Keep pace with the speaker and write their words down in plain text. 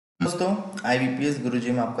दोस्तों, IBPS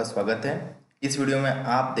गुरुजी में आपका स्वागत है। इस वीडियो में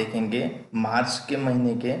आप देखेंगे मार्च के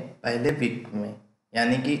महीने के पहले वीक में,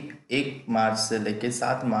 यानी कि 1 मार्च से लेकर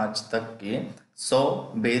 7 मार्च तक के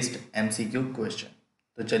 100 बेस्ड MCQ क्वेश्चन।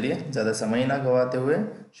 तो चलिए ज़्यादा समय ना गवाते हुए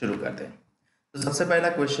शुरू करते हैं। तो सबसे पहला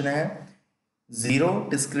क्वेश्चन है, zero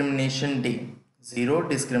discrimination day. Zero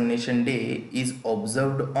discrimination day is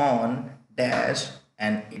observed on dash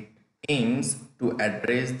and it aims to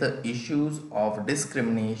address the issues of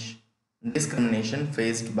discrimination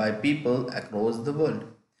faced by people across the world.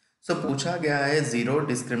 So पूछा गया है ज़ीरो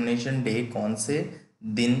डिस्क्रिमिनेशन डे कौन से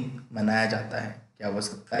दिन मनाया जाता है। क्या वो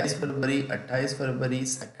 27 फरवरी, 28 फरवरी,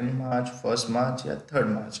 2 मार्च, 1 मार्च या 3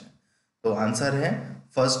 मार्च है? तो आंसर है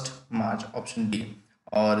 1 मार्च, ऑप्शन डी।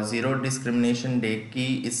 और ज़ीरो डिस्क्रिमिनेशन डे की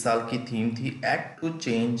इस साल की थीम थी act to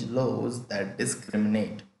change laws that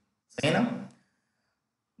discriminate. सही ना।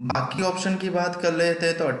 बाकी ऑप्शन की बात कर लेते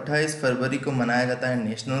हैं तो 28 फरवरी को मनाया जाता है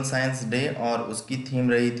नेशनल साइंस डे और उसकी थीम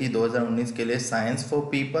रही थी 2019 के लिए science for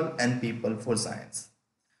people and people for science.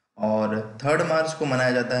 और 3 मार्च को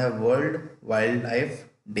मनाया जाता है वर्ल्ड वाइल्ड लाइफ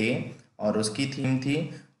डे और उसकी थीम थी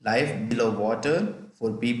life below water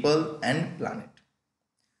for people and planet.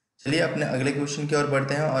 चलिए अपने अगले क्वेश्चन की ओर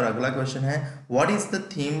बढ़ते हैं और अगला क्वेश्चन है, what is the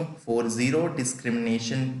theme for zero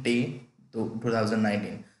discrimination day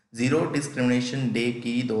 2019। Zero discrimination day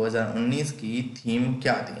की 2019 की थीम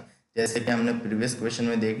क्या थी? जैसे कि हमने प्रीवियस क्वेश्चन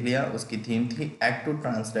में देख लिया, उसकी थीम थी act to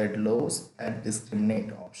translate laws that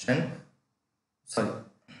discriminate.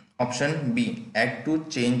 Option B, act to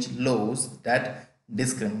change laws that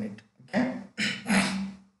discriminate. Okay.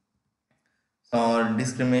 और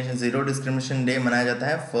डिस्क्रिमिनेशन ज़ीरो डिस्क्रिमिनेशन डे मनाया जाता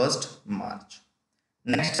है 1 मार्च।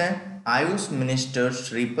 नेक्स्ट है, Ayush minister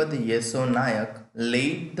Shripad Yesso Nayak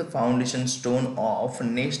laid the foundation stone of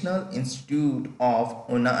National Institute of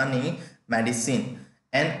Unani Medicine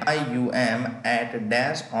NIUM at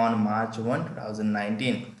dash on March 1,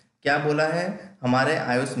 2019। क्या बोला है? हमारे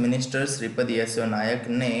Ayush minister Shripad Yesso नायक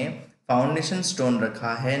ने फाउंडेशन स्टोन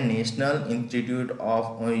रखा है नेशनल इंस्टीट्यूट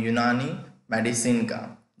ऑफ यूनानी मेडिसिन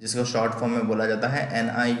का, जिसको शॉर्ट फॉर्म में बोला जाता है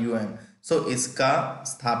NIUM। सो इसका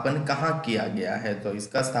स्थापन कहाँ किया गया है? तो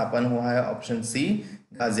इसका स्थापन हुआ है ऑप्शन सी,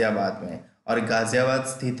 गाजियाबाद में। और गाजियाबाद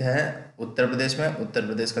स्थित है उत्तर प्रदेश में। उत्तर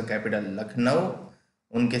प्रदेश का कैपिटल लखनऊ।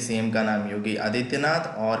 उनके सीएम का नाम योगी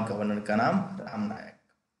आदित्यनाथ और गवर्नर का नाम राम नायक।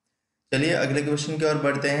 चलिए अगले क्वेश्चन की ओर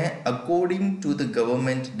बढ़ते हैं। According to the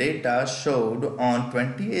government data showed on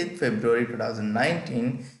 28 February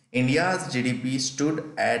 2019, India's GDP stood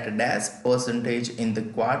at dash percentage in the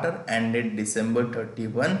quarter ended December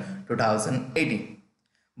 31, 2018।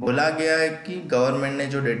 बोला गया है कि गवर्नमेंट ने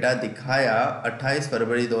जो डेटा दिखाया 28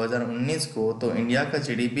 फरवरी 2019 को, तो इंडिया का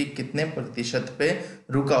जीडीपी कितने प्रतिशत पे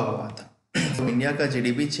रुका हुआ था? तो इंडिया का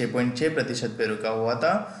जीडीपी 6.6% पे रुका हुआ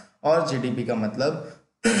था। और जीडीपी का मतलब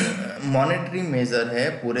मॉनेटरी मेजर है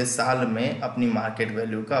पूरे साल में अपनी मार्केट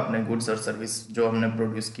वैल्यू का, अपने गुड्स और सर्विस जो हमने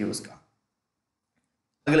प्रोड्यूस की उसका।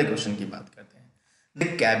 अगले क्वेश्चन की बात करते हैं। The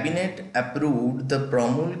cabinet approved the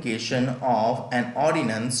promulgation of an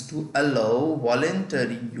ordinance to allow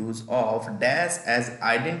voluntary use of dash as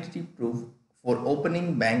identity proof for opening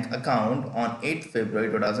bank account on 8 February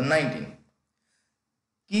 2019।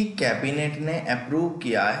 कि कैबिनेट ने अप्रूव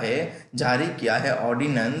किया है, जारी किया है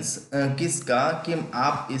ऑर्डिनेंस किसका, कि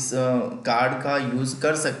आप इस कार्ड का यूज़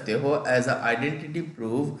कर सकते हो एज अ आइडेंटिटी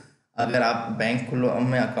प्रूफ अगर आप बैंक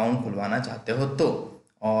में अकाउंट खुलवाना चाहते हो तो,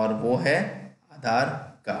 और वो है आधार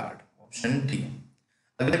कार्ड, ऑप्शन डी।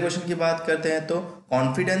 अगले क्वेश्चन की बात करते हैं तो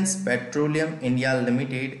confidence petroleum India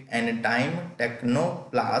limited and time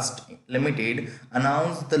Technoplast limited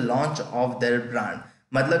announce the launch of their brand.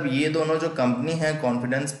 मतलब ये दोनों जो कंपनी है,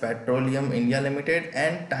 confidence petroleum India limited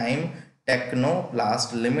and time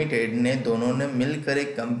Technoplast limited ने दोनों ने मिलकर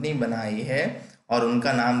एक कंपनी बनाई है और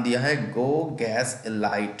उनका नाम दिया है गो गैस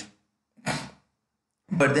लाइट।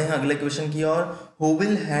 बढ़ते हैं अगले क्वेश्चन की ओर। Who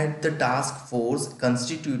will head the task force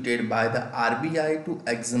constituted by the RBI to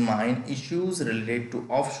examine issues related to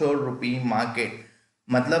offshore rupee market.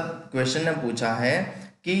 मतलब क्वेश्चन ने पूछा है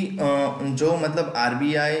कि जो मतलब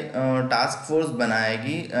RBI टास्क फोर्स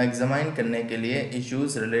बनाएगी एग्जामाइन करने के लिए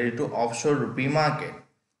issues related to offshore rupee market,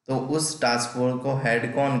 तो उस टास्क फोर्स को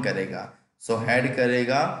हेड कौन करेगा? सो हेड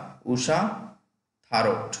करेगा उषा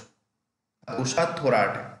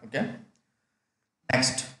थोराट। ओके।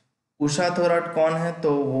 नेक्स्ट, उषा थोराट कौन है?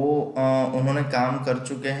 तो वो उन्होंने काम कर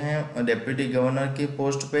चुके हैं डिप्टी गवर्नर की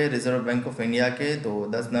पोस्ट पे रिजर्व बैंक ऑफ इंडिया के, तो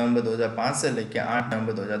 10 नवंबर 2005 से लेकर 8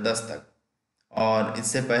 नवंबर 2010 तक, और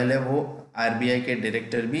इससे पहले वो RBI के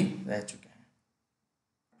डायरेक्टर भी रह चुके हैं।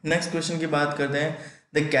 नेक्स्ट क्वेश्चन की बात करते हैं।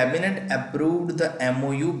 The cabinet approved the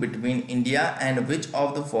MOU between India and which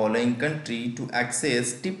of the following country to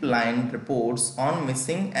access tip line reports on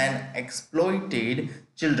missing and exploited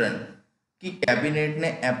children? कि कैबिनेट ने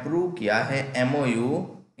अप्रूव किया है MOU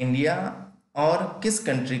इंडिया और किस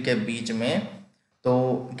कंट्री के बीच में? तो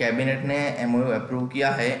कैबिनेट ने MOU अप्रूव किया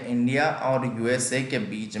है इंडिया और USA के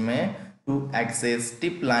बीच में to access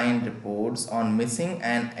tip line reports on missing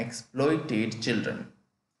and exploited children.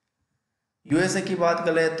 USA की बात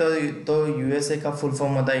करें तो यूएसए का फुल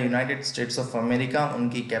फॉर्म होता है यूनाइटेड स्टेट्स ऑफ अमेरिका।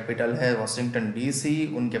 उनकी कैपिटल है वाशिंगटन DC।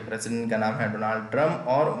 उनके प्रेसिडेंट का नाम है डोनाल्ड ट्रम्प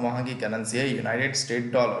और वहाँ की करेंसी है यूनाइटेड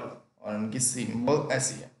स्टेट डॉलर और उनकी सिंबल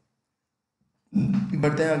ऐसी है।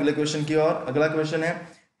 बढ़ते हैं अगले क्वेश्चन की ओर। अगला क्वेश्चन है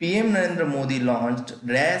PM Narendra Modi launched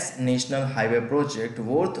dash national highway project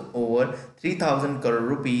worth over 3000 crore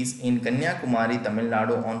rupees in Kanyakumari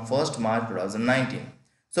Tamil Nadu on 1 March 2019।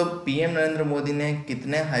 So PM Narendra Modi ने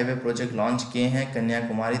कितने हाईवे प्रोजेक्ट लॉन्च किए हैं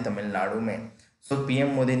कन्याकुमारी तमिलनाडु में? सो PM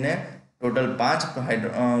मोदी ने टोटल 5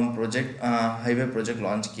 हाईवे प्रोजेक्ट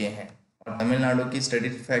लॉन्च किए हैं। और तमिलनाडु की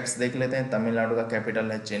स्टैटिस्टिक फैक्ट्स देख लेते हैं। तमिलनाडु का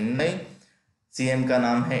कैपिटल है चेन्नई। CM का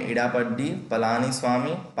नाम है इडापड्डी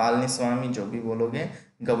पालनीस्वामी जो भी बोलोगे।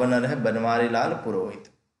 गवर्नर है बनवारी लाल पुरोहित।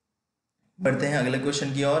 बढ़ते हैं अगले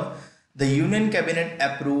क्वेश्चन की ओर। The Union Cabinet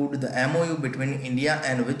approved the MOU between India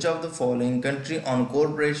and which of the following country on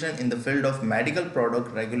cooperation in the field of medical product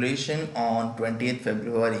regulation on 20th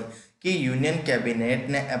February? कि यूनियन कैबिनेट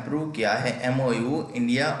ने अप्रूव किया है MOU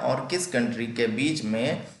India और किस country के बीच में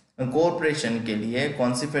cooperation के लिए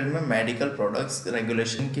कौन सी फील्ड में? मेडिकल प्रोडक्ट्स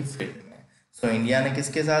रेगुलेशन की फील्ड में। सो इंडिया ने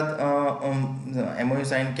किसके साथ MOU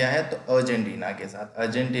साइन किया है? तो अर्जेंटीना के साथ।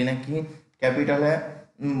 अर्जेंटीना की कैपिटल है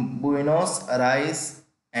बुएनोस आयर्स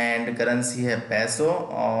एंड करेंसी है पैसो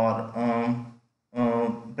और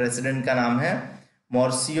प्रेसिडेंट का नाम है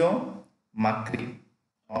मॉर्सियो माक्री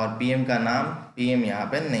और PM का नाम PM यहाँ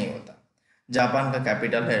पे नहीं होता। जापान का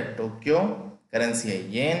कैपिटल है टोक्यो, करेंसी है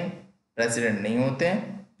येन, प्रेसिडेंट नहीं होते,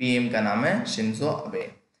 PM का नाम है शिंजो अबे।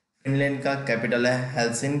 फिनलैंड का कैपिटल है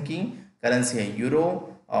हेलसिंकी, करेंसी है यूरो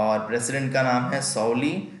और प्रेसिडेंट का नाम है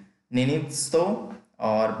सौली निनित्सो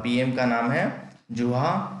और PM का नाम है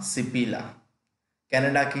जुहा सिपिला।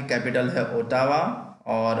 कनाडा की कैपिटल है ओटावा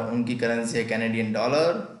और उनकी करेंसी है कैनेडियन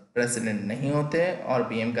डॉलर, प्रेसिडेंट नहीं होते और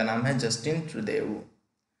PM का नाम है जस्टिन ट्रूडेऊ।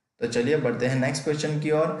 तो चलिए बढ़ते हैं नेक्स्ट क्वेश्चन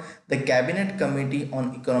की ओर। The cabinet committee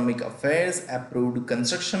on economic affairs approved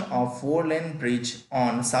construction of 4-लेन bridge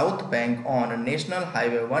on south bank on national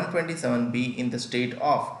highway 127B in the state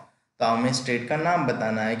of. तो हमें स्टेट का नाम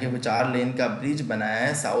बताना है कि वो 4 लेन का ब्रिज बनाया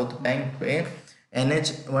है साउथ बैंक पे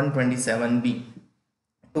NH 127B।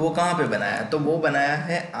 तो वो कहाँ पे बनाया है? तो वो बनाया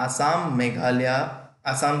है आसाम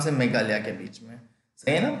से मेघालय के बीच में।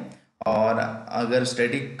 सही है ना? और अगर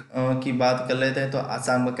स्टेटिक की बात कर लेते हैं तो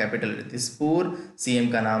आसाम का कैपिटल दिसपुर,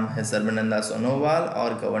 CM का नाम है सर्बानंद सोनोवाल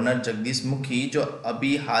और गवर्नर जगदीश मुखी जो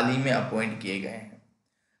अभी हाल ही में अपॉइंट किए गए हैं।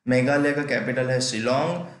 मेघालय का कैपिटल है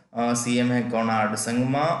शिलोंग, CM है कोनार्ड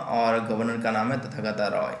संगमा और गवर्नर का नाम है तथागता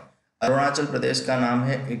रॉय। अरुणाचल प्रदेश का नाम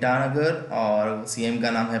है ईटानगर और CM का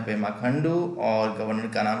नाम है पेमा खंडू और गवर्नर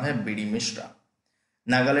का नाम है BD मिश्रा।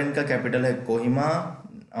 नागालैंड का कैपिटल है कोहिमा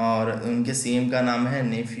और उनके CM का नाम है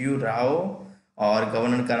नेफ्यू राव और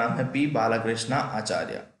गवर्नर का नाम है P बालाकृष्णा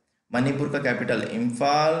आचार्य। मणिपुर का कैपिटल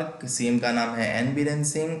इम्फाल, CM का नाम है N बीरेन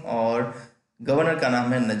सिंह और गवर्नर का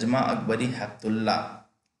नाम है नजमा अकबरी हैप्तुल्ला।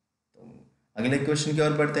 अगले क्वेश्चन की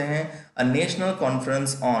ओर बढ़ते हैं। A national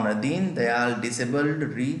conference on Deen Dayal disabled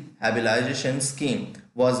rehabilitation scheme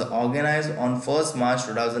was organised on 1 मार्च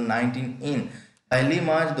 2019 इन। 1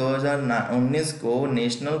 मार्च 2019 को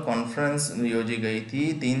नेशनल कॉन्फ्रेंस योजी गई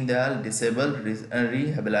थी दीनदयाल डिसेबल्ड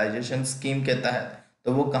रिहेबिलिटेशन स्कीम के तहत।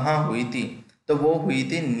 तो वो कहाँ हुई थी? तो वो हुई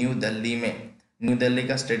थी न्यू दिल्ली में। न्यू दिल्ली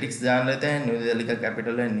का स्टेटिक्स जान लेते हैं। न्यू दिल्ली का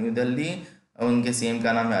कैपिटल है न्यू दिल्ली, उनके CM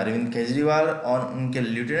का नाम है अरविंद केजरीवाल और उनके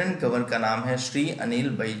लेफ्टिनेंट गवर्नर का नाम है श्री अनिल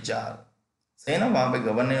बैजल। सही ना? वहाँ पे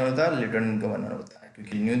गवर्नर नहीं होता, लेफ्टिनेंट गवर्नर होता है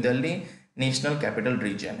क्योंकि new Delhi national capital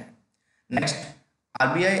region है। Next,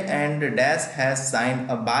 RBI and dash has signed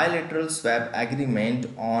a bilateral swap agreement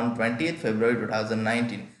on 20th February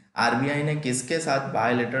 2019। RBI ने किसके साथ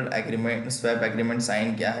bilateral agreement swap agreement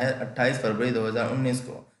sign किया है 28 फरवरी 2019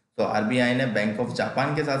 को? तो RBI ने बैंक ऑफ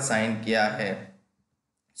जापान के साथ साइन किया है।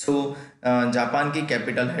 जापान की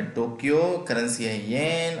कैपिटल है टोक्यो, करेंसी है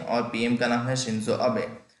येन और PM का नाम है शिंजो अबे।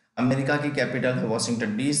 अमेरिका की कैपिटल है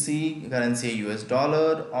वाशिंगटन DC, करेंसी है US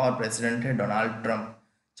डॉलर और प्रेसिडेंट है डोनाल्ड ट्रम्प।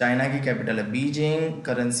 चाइना की कैपिटल है बीजिंग,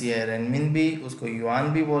 करेंसी है रेनमिनबी, उसको युआन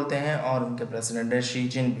भी बोलते हैं और उनके प्रेसिडेंट है शी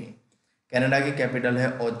जिनपिंग। कनाडा की कैपिटल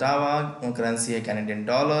है ओटावा, करेंसी है कैनेडियन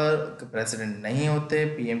डॉलर, प्रेसिडेंट नहीं होते,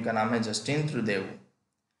 PM का नाम है जस्टिन ट्रूडेऊ।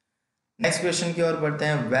 नेक्स्ट क्वेश्चन की ओर बढ़ते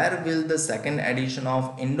हैं। Where will the second edition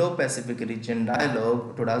of Indo Pacific region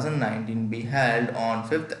dialogue 2019 be held on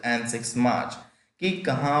 5th and 6th मार्च? कि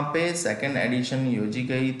कहाँ पे सेकंड एडिशन योजी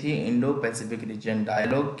गई थी इंडो पैसिफिक रीजन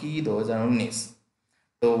डायलॉग की 2019?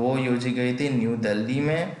 तो वो योजी गई थी न्यू दिल्ली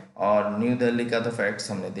में, और न्यू दिल्ली का तो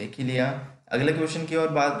फैक्ट्स हमने देख ही लिया। अगले क्वेश्चन की ओर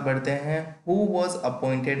बात बढ़ते हैं। Who was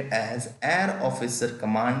appointed as air officer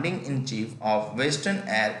commanding in chief of western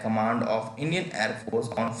air command of Indian air force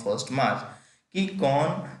on 1st मार्च? कि कौन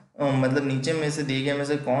मतलब नीचे में से दिए गए में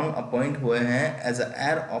से कौन अपॉइंट हुए हैं as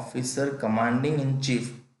air officer commanding in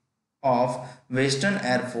chief of western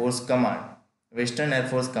air force command? Western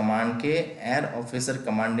air force command के air officer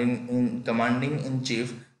commanding in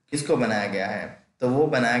chief किसको बनाया गया है? तो वो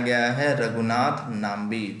बनाया गया है रघुनाथ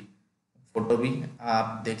नामबीर। फोटो भी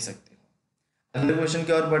आप देख सकते हो। अगले क्वेश्चन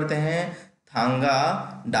की ओर बढ़ते हैं। थांगा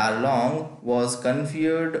Darlong was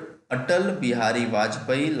conferred Atal Bihari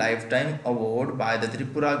Vajpayee life time award by the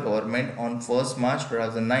Tripura government on 1st March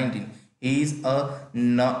 2019. He is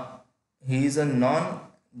a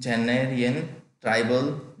non-Ghanaian tribal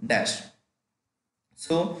dash.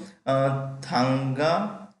 सो थांगा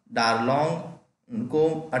डारलोंग को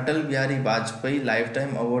Atal Bihari Vajpayee life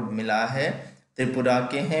time award मिला है। त्रिपुरा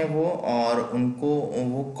के हैं वो, और उनको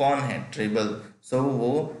वो कौन है? ट्राइबल। सो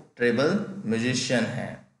वो ट्राइबल म्यूजिशियन है।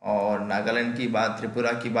 और नागालैंड की बात,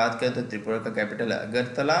 त्रिपुरा की बात करें तो त्रिपुरा का कैपिटल है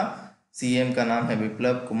अगरतला। सीएम का नाम है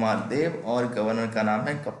विप्लव कुमार देव और गवर्नर का नाम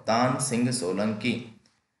है कप्तान सिंह सोलंकी।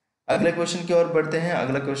 अगले क्वेश्चन की ओर बढ़ते हैं।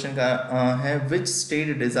 अगला क्वेश्चन का है which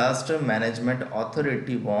state disaster management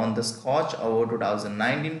authority won the scotch award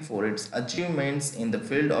 2019 for its achievements in the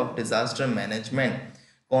field of disaster management?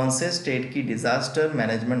 कौन से स्टेट की डिजास्टर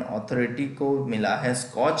मैनेजमेंट अथॉरिटी को मिला है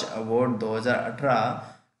स्कॉच अवार्ड 2018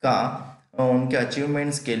 का उनके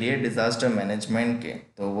अचीवमेंट्स के लिए डिजास्टर मैनेजमेंट के?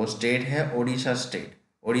 तो वो स्टेट है ओडिशा स्टेट।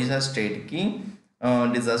 ओडिशा स्टेट की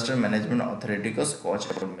डिजास्टर मैनेजमेंट अथॉरिटी को स्कॉच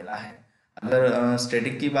अवार्ड मिला है। अगर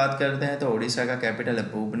स्टेटिक की बात करते हैं तो ओडिशा का कैपिटल है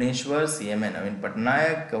भुवनेश्वर, सीएम है नवीन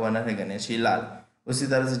पटनायक, गवर्नर है गणेशी लाल। उसी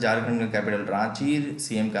तरह से झारखंड का कैपिटल रांची,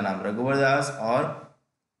 सीएम का नाम रघुवर दास और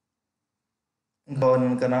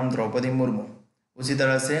गवर्नर का नाम द्रौपदी मुर्मू। उसी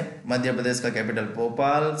तरह से मध्य प्रदेश का कैपिटल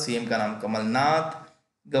भोपाल, सीएम का नाम कमलनाथ,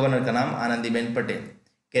 गवर्नर का नाम आनंदीबेन पटेल।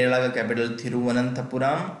 केरला का कैपिटल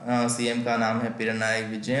थिरुवनंतपुरम, सीएम का नाम है पिनराई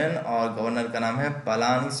विजयन और गवर्नर का नाम है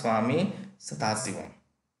Palaniswami Sadasivam.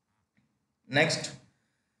 Next,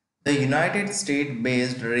 the United state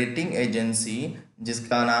based rating agency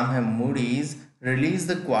जिसका नाम है Moody's release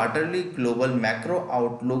the quarterly global macro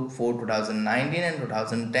outlook for 2019 and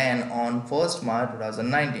 2010 on 1st March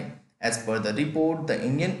 2019. As per the report, the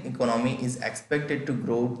Indian economy is expected to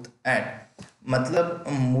grow at मतलब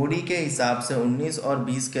Moody के हिसाब से 19 और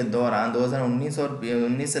 20 के दौरान 2019 और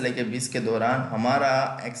 19 से लेकर 20 के दौरान हमारा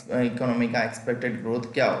इकोनॉमी का एक्सपेक्टेड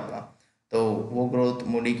ग्रोथ क्या होगा? तो वो ग्रोथ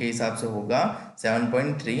मूडी के हिसाब से होगा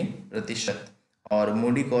 7.3%। और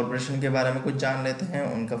मूडी कॉरपोरेशन के बारे में कुछ जान लेते हैं।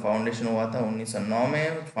 उनका फाउंडेशन हुआ था 1909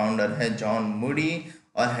 में। फाउंडर है जॉन मूडी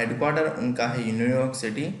और हेडक्वार्टर उनका है न्यूयॉर्क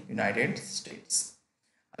सिटी, यूनाइटेड स्टेट्स।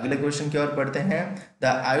 अगले क्वेश्चन की ओर बढ़ते हैं। द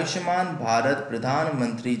आयुष्मान भारत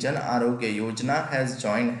प्रधानमंत्री Jan Arogya Yojana has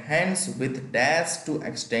joined hands with dash to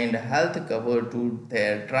extend health cover to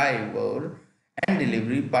their driver and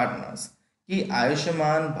delivery partners. कि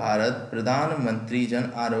आयुष्मान भारत प्रधानमंत्री जन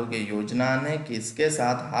आरोग्य योजना ने किसके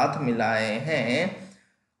साथ हाथ मिलाए हैं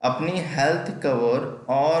अपनी हेल्थ कवर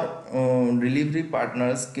और डिलीवरी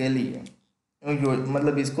पार्टनर्स के लिए,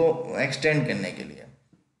 मतलब इसको एक्सटेंड करने के लिए?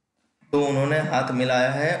 तो उन्होंने हाथ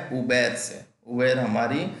मिलाया है उबेर से। उबेर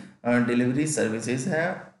हमारी डिलीवरी सर्विसेज है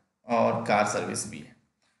और कार सर्विस भी है।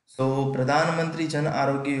 सो प्रधानमंत्री जन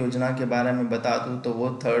आरोग्य योजना के बारे में बता दूँ तो वो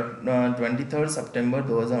 23 सितंबर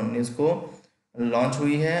 2019 को लॉन्च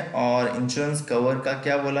हुई है। और इंश्योरेंस कवर का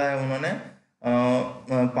क्या बोला है उन्होंने?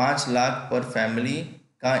 5 लाख पर फैमिली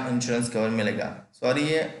का इंश्योरेंस कवर मिलेगा। सॉरी,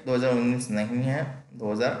 ये 2019 नहीं है,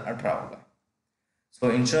 2018 होगा।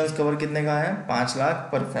 सो इंश्योरेंस कवर कितने का है? 5 लाख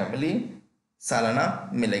पर फैमिली सालाना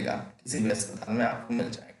मिलेगा, किसी भी अस्पताल में आपको मिल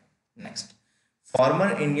जाएगा। Next,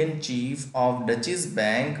 former Indian chief of Deutsche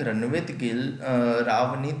bank रणवीत Gill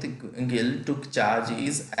took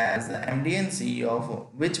charges as the MD and CEO of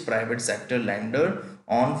which private sector lender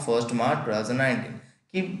on 1st March 2019?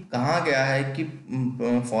 कि कहा गया है कि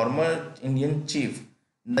former Indian chief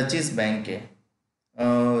Deutsche bank के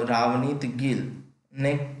रावनीत गिल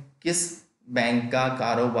ने किस बैंक का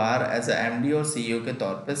कारोबार एज ए MD और CEO के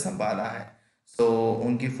तौर पे संभाला है? तो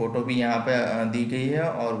उनकी फ़ोटो भी यहाँ पे दी गई है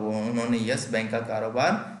और वो उन्होंने यस बैंक का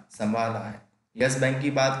कारोबार संभाला है। यस बैंक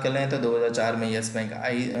की बात कर लें तो 2004 में यस बैंक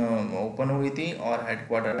ओपन हुई थी और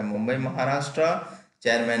हेडक्वार्टर है मुंबई महाराष्ट्र।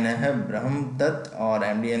 चेयरमैन है ब्रह्मदत्त और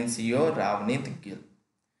एमडी एंड सीईओ रावनीत गिल।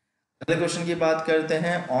 अगले क्वेश्चन की बात करते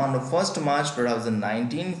हैं। On 1 March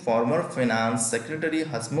 2019 former finance secretary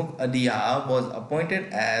Hasmukh idea was appointed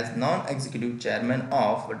as non executive chairman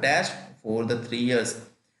of dash for the 3 years।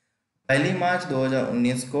 1 मार्च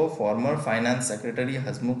 2019 को former finance secretary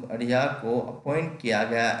Hasmukh Adhia को अपॉइंट किया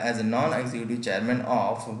गया as non executive chairman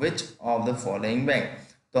of which of the following bank.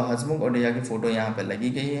 तो हसमुख अढ़िया की photo यहाँ पे लगी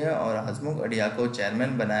गई है और हसमुख अढ़िया को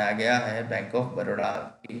चेयरमैन बनाया गया है बैंक ऑफ बड़ौदा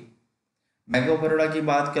की। बैंक ऑफ बड़ौदा की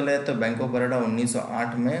बात कर ले तो बैंक ऑफ बड़ौदा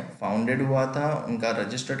 1908 में फाउंडेड हुआ था। उनका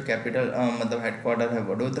रजिस्टर्ड कैपिटल मतलब हेडक्वार्टर है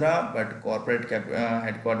वडोदरा, बट कॉर्पोरेट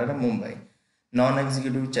हेडक्वार्टर है मुंबई। नॉन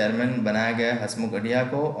एग्जीक्यूटिव चेयरमैन बनाया गया है हसमुख अढ़िया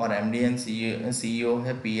को और एमडी एंड सीईओ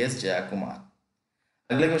है पीएस जयकुमार।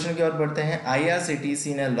 अगले क्वेश्चन की ओर बढ़ते हैं।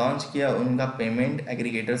 आईआरसीटीसी ने लॉन्च किया उनका पेमेंट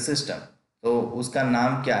एग्रीगेटर सिस्टम, तो उसका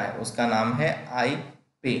नाम क्या है? उसका नाम है आई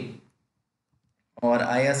पे। और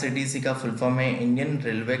आईआरसीटीसी का फुल फॉर्म है Indian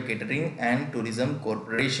railway catering and tourism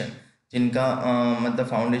corporation, जिनका मतलब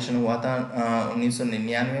फाउंडेशन हुआ था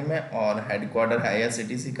 1999 में और हेडक्वार्टर है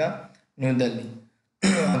आईआरसीटीसी का न्यू दिल्ली।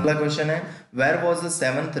 अगला क्वेश्चन है। Where was the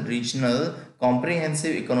 7th regional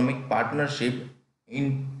comprehensive economic partnership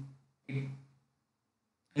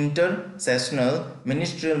इंटरसेशनल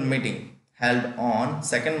ministerial meeting held on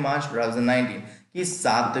 2 मार्च 2019 की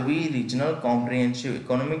 7वीं regional comprehensive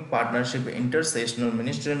economic partnership इंटरसेशनल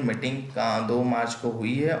ministerial meeting का 2 मार्च को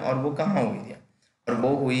हुई है और वो कहाँ हुई है? और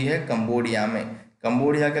वो हुई है कंबोडिया में।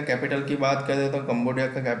 कंबोडिया का कैपिटल की बात करें तो कंबोडिया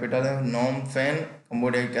का कैपिटल है नोम फेन।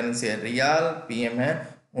 कंबोडिया की करेंसी है रियाल, पीएम है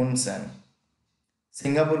हुन सेन।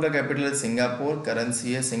 सिंगापुर का कैपिटल है सिंगापुर,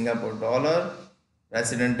 करेंसी है सिंगापुर डॉलर,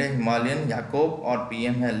 प्रेसिडेंट है हिमालयन याकूब और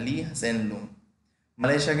पीएम है ली हसैन लूम।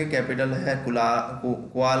 मलेशिया की कैपिटल है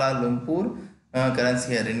कुआलालंपुर,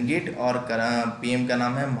 करेंसी है रिंगिट और पीएम का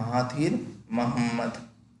नाम है महाथीर मोहम्मद।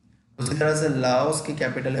 उसी तरह से लाओस की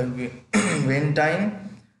कैपिटल है वेंटाइन,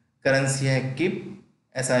 करेंसी है किप,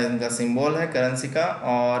 ऐसा इनका सिंबल है करेंसी का,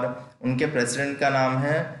 और उनके प्रेसिडेंट का नाम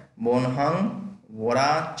है बोनहंग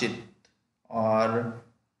वोराचित। और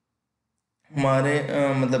हमारे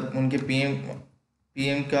मतलब उनके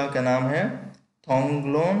पीएम का क्या नाम है?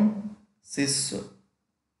 थोंगलोन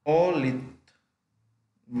सिसोलिथ।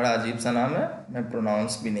 बड़ा अजीब सा नाम है, मैं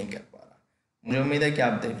प्रोनाउंस भी नहीं कर पा रहा। मुझे उम्मीद है कि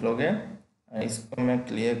आप देख लोगे। इसको मैं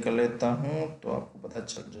क्लियर कर लेता हूँ तो आपको पता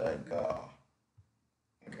चल जाएगा।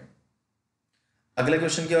 अगले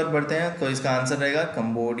क्वेश्चन की ओर बढ़ते हैं तो इसका आंसर रहेगा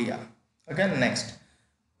Cambodia. Okay, next.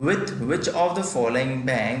 With which of the following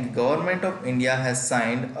bank government of India has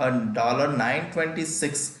signed a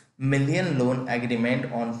 $926 million loan agreement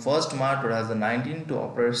on 1st March 2019 to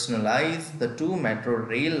operationalize the 2 metro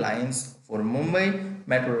rail lines for Mumbai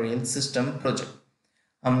Metro Rail System project?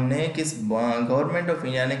 हमने किस government of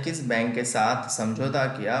India ने किस bank के साथ समझौता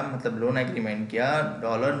किया, मतलब loan agreement किया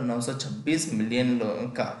 $926 मिलियन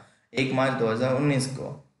का 1 मार्च 2019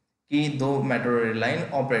 को कि 2 मेट्रो रेल लाइन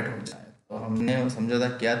ऑपरेट हो जाए? तो हमने समझौता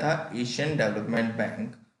किया था Asian development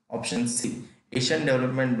bank, option C. Asian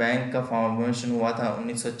development bank का फॉर्मेशन हुआ था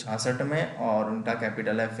 1966 में और उनका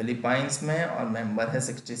कैपिटल है फिलीपाइंस में और मेंबर है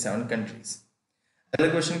 67 कंट्रीज। अगले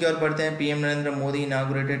क्वेश्चन की ओर बढ़ते हैं। PM Narendra Modi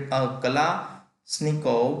inaugurated a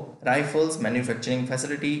Kalashnikov rifles manufacturing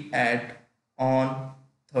facility eight on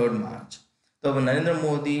 3 मार्च। तो नरेंद्र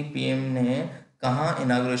मोदी पीएम ने कहाँ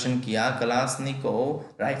इनागुरेशन किया कलाश्निकोव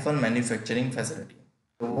राइफल मैन्युफैक्चरिंग फैसिलिटी?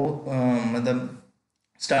 तो वो मतलब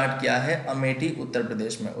स्टार्ट किया है अमेठी उत्तर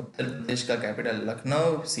प्रदेश में। उत्तर प्रदेश का कैपिटल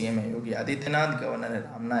लखनऊ, सीएम है योगी आदित्यनाथ, गवर्नर है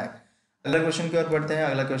राम नायक। अगला क्वेश्चन की ओर बढ़ते हैं।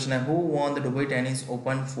 अगला क्वेश्चन है who won the Dubai tennis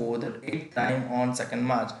open for the 8th time on 2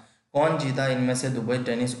 मार्च। कौन जीता इनमें से दुबई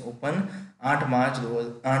टेनिस ओपन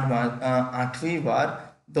 8वीं बार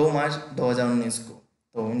 2 मार्च 2019 को?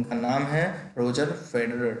 तो उनका नाम है रोजर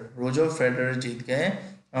फेडरर जीत गए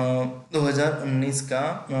 2019 का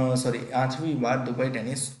 8वीं बार दुबई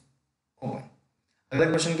टेनिस ओपन। अगले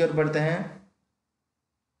क्वेश्चन की ओर बढ़ते हैं।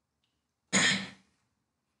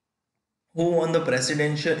 Who won the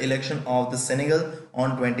presidential election of the Senegal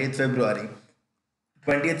on 20th February?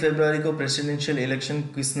 20th फरवरी को प्रेसिडेंशियल इलेक्शन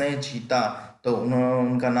किसने जीता? तो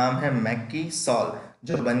उनका नाम है मैकी सॉल,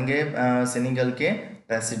 जो बन गए सेनेगल के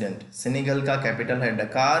प्रेसिडेंट। सेनेगल का कैपिटल है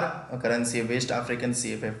डकार, करेंसी है waste African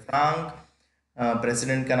CFA franc,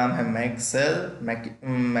 president का नाम है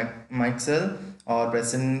मैक्सेल और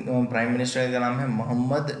प्रेसिडेंट प्राइम मिनिस्टर का नाम है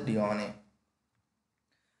मोहम्मद डियोने।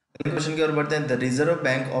 क्वेश्चन की ओर बढ़ते हैं। The reserve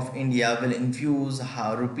bank of India will infuse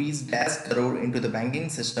 ₹10 crore into the banking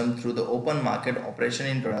system through the open market operation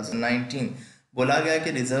in 2019। बोला गया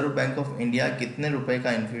कि रिजर्व बैंक ऑफ इंडिया कितने रुपए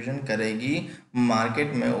का इन्फ्यूजन करेगी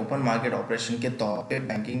मार्केट में ओपन मार्केट ऑपरेशन के तौर पे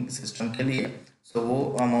बैंकिंग सिस्टम के लिए? सो वो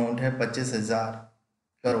अमाउंट है 25,000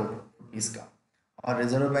 करोड़ रुपीस का। और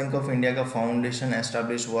रिजर्व बैंक ऑफ इंडिया का फाउंडेशन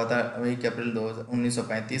एस्टैब्लिश हुआ था 1 अप्रैल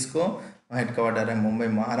 1935 को। हेडक्वार्टर है मुंबई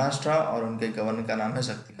महाराष्ट्र और उनके गवर्नर का नाम है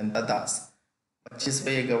शक्तिकांता दास।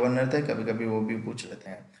 25वें ये गवर्नर थे, कभी कभी वो भी पूछ लेते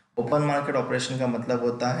हैं। ओपन मार्केट ऑपरेशन का मतलब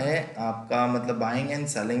होता है आपका मतलब buying and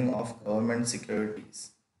selling of government securities.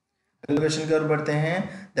 अगले क्वेश्चन की ओर बढ़ते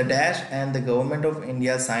हैं। The dash and the government of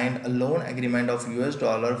India signed a loan agreement of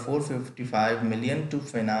 $455 million to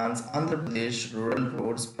finance Andhra Pradesh rural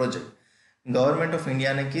roads project. Government of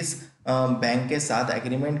India ने किस बैंक के साथ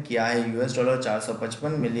एग्रीमेंट किया है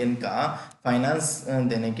 $455 मिलियन का फाइनेंस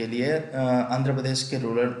देने के लिए आंध्र प्रदेश के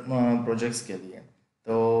रूरल प्रोजेक्ट्स के लिए।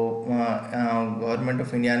 तो गवर्नमेंट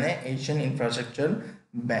ऑफ इंडिया ने एशियन इंफ्रास्ट्रक्चर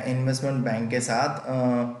इन्वेस्टमेंट बैंक के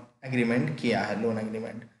साथ एग्रीमेंट किया है, loan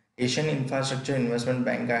agreement. Asian infrastructure investment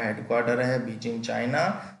bank का हेडक्वार्टर है बीजिंग चाइना,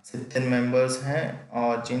 70 मेंबर्स हैं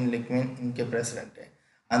और जिन लिक्विन इनके प्रेसिडेंट है।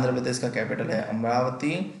 आंध्र प्रदेश का कैपिटल है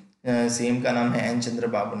अमरावती, सीएम का नाम है एन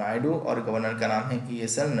चंद्रबाबू नायडू और गवर्नर का नाम है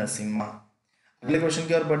ESL नरसिम्हा। अगले क्वेश्चन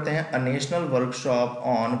की ओर बढ़ते हैं। A national workshop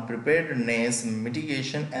on preparedness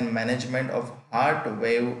mitigation and management of heart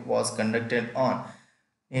wave was conducted on.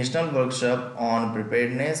 National workshop on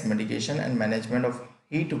preparedness mitigation and management of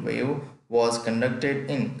heat wave was conducted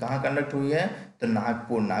in, कहाँ conduct हुई है तो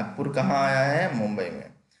नागपुर। नागपुर कहाँ आया है, मुंबई में।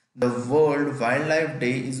 The World Wildlife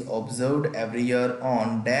Day is observed every year on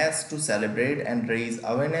dash to celebrate and raise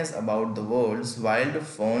awareness about the world's wild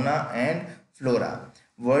fauna and flora.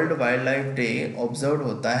 World Wildlife Day observed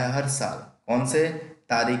होता है हर साल, कौन से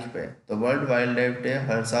तारीख पे, तो World Wildlife Day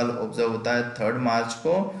हर साल ऑब्जर्व होता है 3 मार्च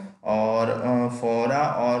को। और फ्लोरा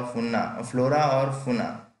और फुना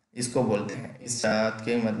इसको बोलते हैं, इस जात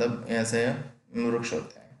के मतलब ऐसे वृक्ष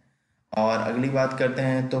होते हैं। और अगली बात करते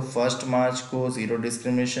हैं तो 1 मार्च को जीरो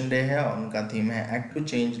डिस्क्रिमिनेशन डे है और उनका थीम है act to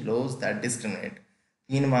change laws that discriminate.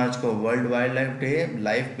 3 मार्च को world wild life day,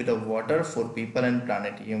 life below water for people and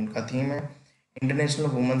planet, ये उनका थीम है। इंटरनेशनल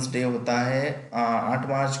वुमेंस डे होता है 8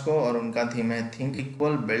 मार्च को और उनका थीम है think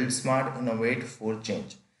equal build smart innovate for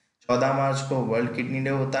change. 14 मार्च को वर्ल्ड किडनी डे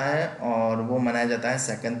होता है और वो मनाया जाता है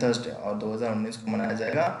सेकेंड थर्सडे और 2019 को मनाया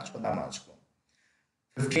जाएगा 14 मार्च को।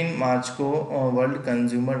 15 मार्च को वर्ल्ड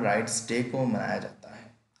कंज्यूमर राइट्स डे को मनाया जाता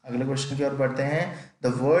है। अगले क्वेश्चन की ओर बढ़ते हैं। The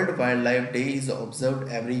world wild life day is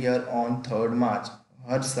observed every year on 3 मार्च।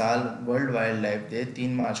 हर साल वर्ल्ड वाइल्ड लाइफ डे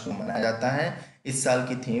 3 मार्च को मनाया जाता है। इस साल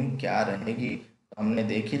की थीम क्या रहेगी, हमने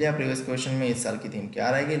देख ही लिया प्रीवियस क्वेश्चन में। इस साल की थीम क्या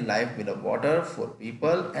रहेगी, life below water for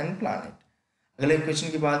people and planet. अगले क्वेश्चन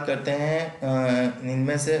की बात करते हैं।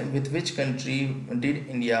 इनमें से with which country did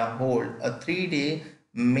India hold a 3 day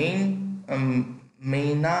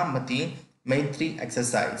मीनामती मैत्री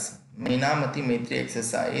एक्सरसाइज। मीनामती मैत्री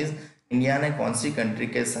एक्सरसाइज इंडिया ने कौन सी कंट्री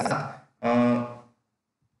के साथ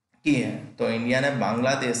की है, तो इंडिया ने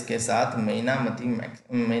बांग्लादेश के साथ मीनामती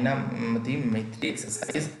मैत्री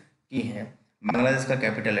एक्सरसाइज की है। बांग्लादेश का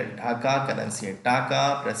कैपिटल है ढाका, करेंसी है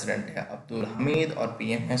टाका, प्रेसिडेंट है अब्दुल हमीद और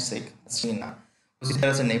PM है शेख हसीना। उसी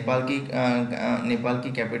तरह से नेपाल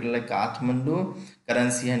की कैपिटल है काठमांडू,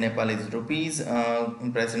 करेंसी है नेपालीज रुपीज,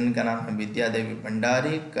 प्रेसिडेंट का नाम है विद्या देवी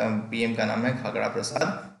भंडारी, PM का नाम है खगड़ा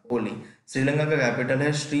प्रसाद ओली। श्रीलंका का कैपिटल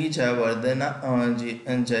है श्री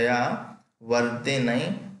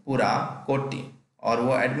जयावर्धनपुरा कोट्टी और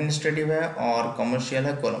वो एडमिनिस्ट्रेटिव है और कमर्शियल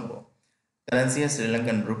है कोलंबो। करेंसी है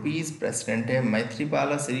श्रीलंकन रुपीज, प्रेसिडेंट है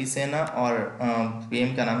मैत्रीपाला सिरिसेना और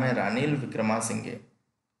PM का नाम है रानिल विक्रमासिंघे।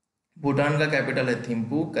 भूटान का कैपिटल है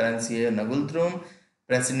थिम्पू, करेंसी है नगुलत्रुम,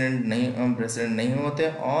 प्रेसिडेंट नहीं होते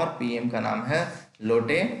और PM का नाम है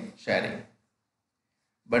लोटे शेरिंग।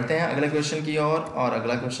 बढ़ते हैं अगले क्वेश्चन की ओर और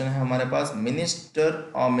अगला क्वेश्चन है हमारे पास।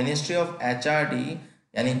 मिनिस्ट्री ऑफ HRD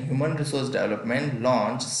यानी human resource development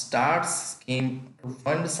launch start scheme to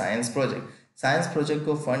fund science project. Science project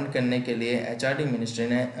को फंड करने के लिए HRD मिनिस्ट्री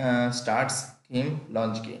ने स्टार्ट स्कीम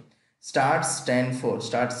लॉन्च की। Start stand for,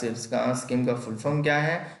 start scheme का फुल फॉर्म क्या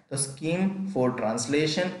है, तो scheme for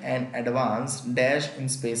translation and advance dash in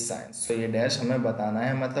space science. तो ये डैश हमें बताना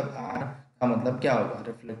है, मतलब आर का मतलब क्या होगा,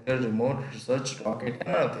 reflector, remote, research, rocket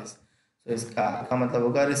and all. तो इसका आर का मतलब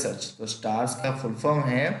होगा रिसर्च। तो स्टार्स का फुल फॉर्म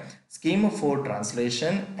है scheme for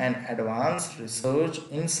translation and advance research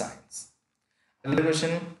in science. अगले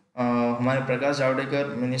क्वेश्चन हमारे प्रकाश जावड़ेकर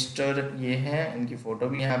मिनिस्टर ये हैं, इनकी फोटो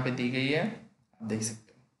भी यहाँ पे दी गई है, आप देख सकते हो।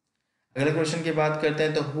 अगले क्वेश्चन की बात करते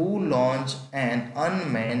हैं तो who launch N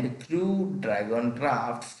unmanned crew dragon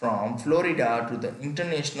craft from Florida to the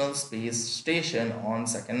international space station on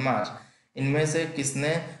 2 मार्च। इनमें से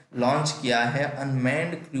किसने लॉन्च किया है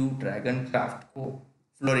अनमैन्ड क्रू ड्रैगन क्राफ्ट को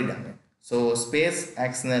फ्लोरिडा में। सो स्पेस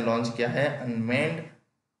एक्स ने लॉन्च किया है अनमैन्ड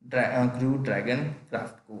क्रू ड्रैगन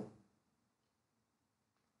क्राफ्ट को।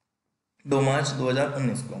 2 मार्च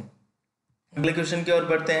 2019 को। अगले क्वेश्चन की ओर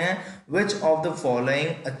बढ़ते हैं। Which of the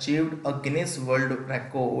following achieved a Guinness world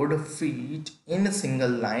record feet in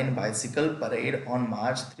single line bicycle parade on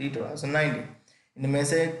March 3, 2019? इनमें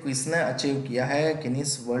से किसने अचीव किया है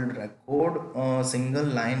Guinness world record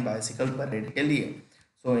single line bicycle parade के लिए?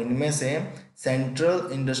 सो इनमें से central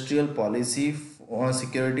industrial policy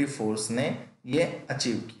security force ने ये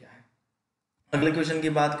अचीव किया। अगले क्वेश्चन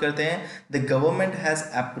की बात करते हैं। The government has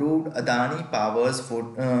approved Adani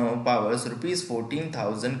powers rupees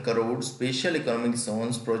 14,000 crore special economic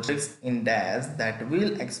zones projects in dash that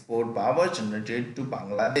will export power generated to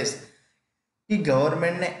Bangladesh. कि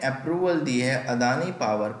गवर्नमेंट ने अप्रूवल दी है अदानी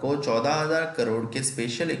पावर को 14,000 करोड़ के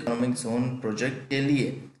स्पेशल इकोनॉमिक जोन प्रोजेक्ट के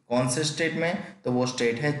लिए। कौन से स्टेट में? तो वो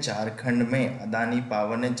स्टेट है झारखंड में। अदानी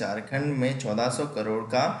पावर ने झारखंड में 1400 करोड़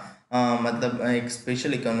का मतलब एक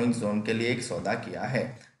स्पेशल इकोनॉमिक जोन के लिए एक सौदा किया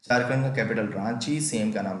है। झारखंड का कैपिटल रांची,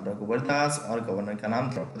 सीएम का नाम रघुवर दास और गवर्नर का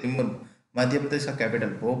नाम द्रौपदी मुर्मू। मध्य प्रदेश का कैपिटल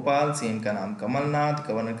भोपाल, सीएम का नाम कमलनाथ,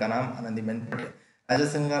 गवर्नर का नाम आनंदीबेन पटेल।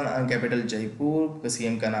 राजस्थान का कैपिटल जयपुर,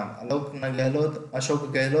 सीएम का नाम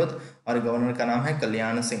अशोक गहलोत और गवर्नर का नाम है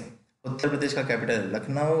कल्याण सिंह। उत्तर प्रदेश का कैपिटल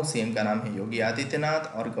लखनऊ, सीएम का नाम है योगी आदित्यनाथ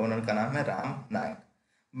और गवर्नर का नाम है राम नायक।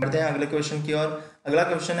 बढ़ते हैं अगले क्वेश्चन की ओर। अगला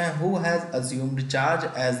क्वेश्चन है who has assumed charge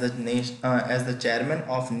as the chairman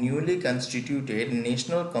of newly constituted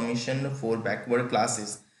national commission for backward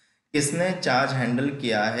classes? किसने चार्ज हैंडल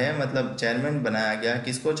किया है, मतलब चेयरमैन बनाया गया,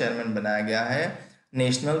 किसको चेयरमैन बनाया गया है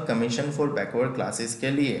national commission for backward classes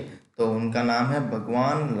के लिए? तो उनका नाम है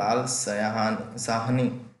भगवान लाल साहनी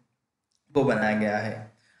को बनाया गया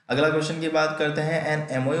है। अगला क्वेश्चन की बात करते हैं। An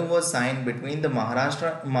MOU was signed between the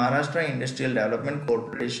Maharashtra industrial development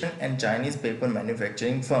corporation and Chinese paper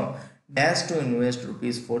manufacturing firm dash to invest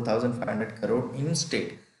rupees 4,500 crore in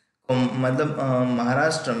state. मतलब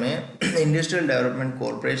महाराष्ट्र में industrial development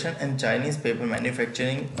corporation and Chinese paper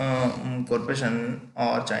manufacturing corporation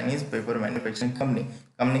और चाइनीज पेपर मैन्युफैक्चरिंग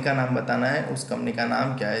कंपनी का नाम बताना है। उस company का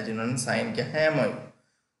नाम क्या है जिन्होंने साइन किया है एमओयू?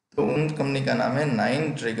 तो उन कंपनी का नाम है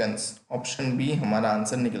 9 ड्रैगन्स। ऑप्शन बी हमारा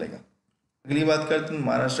आंसर निकलेगा। अगली बात करते हैं।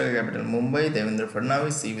 महाराष्ट्र का कैपिटल मुंबई, देवेंद्र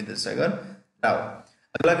फडणवीस, सी विद्यासागर राव।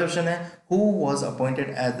 अगला क्वेश्चन है who was appointed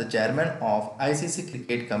as the chairman of ICC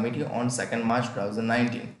cricket committee on 2 मार्च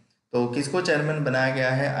 2019? तो किसको चेयरमैन बनाया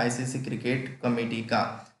गया है आईसीसी क्रिकेट कमेटी का?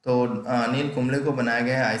 तो अनिल कुंबले को बनाया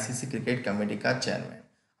गया है आईसीसी क्रिकेट कमेटी का चेयरमैन।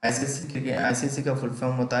 आईसीसी का फुल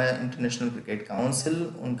फॉर्म होता है इंटरनेशनल क्रिकेट काउंसिल।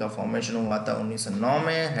 उनका फॉर्मेशन हुआ था 1909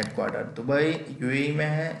 में। हेडक्वार्टर दुबई यूएई में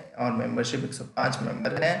है और मेंबरशिप 105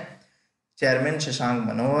 मेंबर है। चेयरमैन शशांक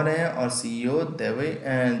मनोहर है और सीईओ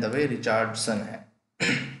दवे रिचार्डसन है।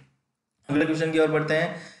 अगले क्वेश्चन की ओर बढ़ते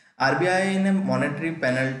हैं। आरबीआई ने मॉनेटरी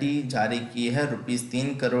पेनल्टी जारी की है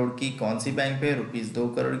 ₹3 करोड़ की कौन सी बैंक पे, ₹2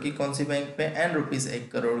 करोड़ की कौन सी बैंक पे एंड ₹1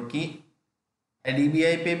 करोड़ की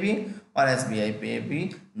डीबीआई पे भी और एसबीआई पे भी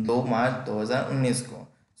 2 मार्च 2019 को।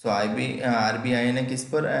 सो आरबीआई ने किस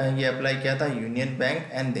पर ये अप्लाई किया था? यूनियन बैंक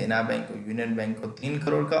एंड देना बैंक को। यूनियन बैंक को 3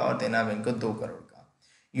 करोड़ का और देना बैंक को 2 करोड़ का।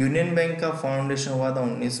 यूनियन बैंक का फाउंडेशन हुआ था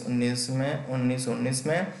 1919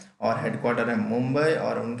 में और हेडक्वार्टर है मुंबई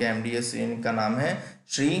और उनके एमडीएस का नाम है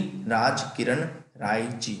श्री राज किरण राय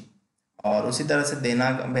जी। और उसी तरह से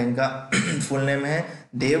देना बैंक का फुल नेम है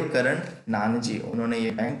देवकरण नानजी। उन्होंने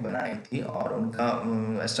ये बैंक बनाई थी और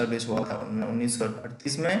उनका एस्टेब्लिश हुआ था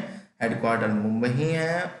 1938 में। हेडक्वार्टर मुंबई ही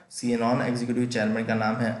है। सी नॉन एग्जीक्यूटिव चेयरमैन का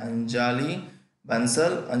नाम है अंजलि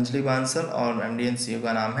बांसल और एमडीएन सीईओ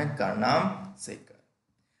का नाम है करनाम शेखर।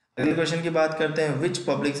 अगले क्वेश्चन की बात करते हैं। विच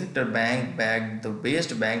public sector bank bagged the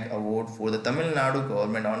best bank award for the Tamil Nadu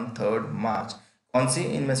government on 3 मार्च? कौन सी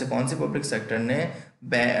इनमें से कौन सी पब्लिक सेक्टर ने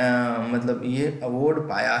मतलब ये अवार्ड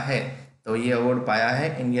पाया है? तो ये अवार्ड पाया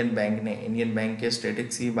है इंडियन बैंक ने। इंडियन बैंक के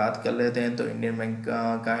स्टेटिक्स की बात कर लेते हैं तो इंडियन बैंक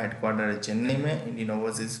का हेडक्वार्टर है चेन्नई में। इंडियन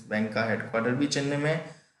ओवरसीज बैंक का हेडक्वार्टर भी चेन्नई में।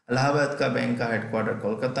 इलाहाबाद का बैंक का हेडक्वार्टर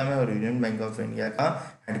कोलकाता में और यूनियन बैंक ऑफ इंडिया का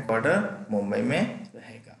हेडक्वार्टर मुंबई में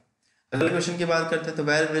रहेगा। अगले क्वेश्चन की बात करते हैं। तो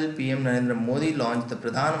where will PM Narendra Modi launch the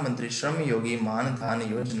प्रधानमंत्री श्रम योगी मान धन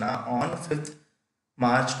योजना ऑन 5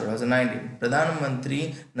 मार्च 2019?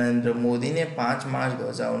 प्रधानमंत्री नरेंद्र मोदी ने 5 मार्च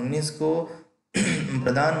 2019 को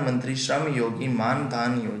प्रधानमंत्री श्रम योगी मान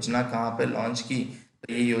धन योजना कहाँ पे लॉन्च की?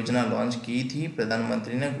 तो ये योजना लॉन्च की थी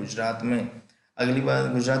प्रधानमंत्री ने गुजरात में। अगली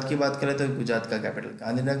बात गुजरात की बात करें तो गुजरात का कैपिटल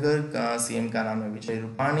गांधीनगर का सीएम का नाम है विजय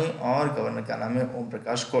रूपाणी और गवर्नर का नाम है ओम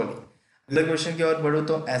प्रकाश कोहली। अगले क्वेश्चन की ओर बढ़ो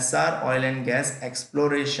तो SR oil and gas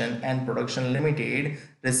exploration and production limited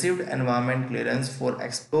received environment clearance for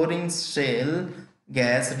exploring shell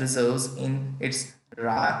gas reserves in its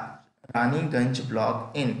Raniganj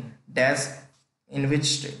block in dash in which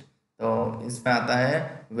state? तो इसमें आता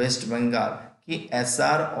है वेस्ट बंगाल। कि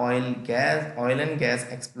oil and gas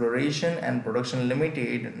exploration and production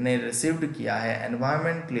limited ने received किया है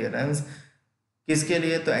environment clearance किसके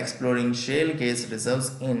लिए? तो exploring shell gas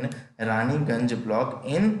reserves in Raniganj block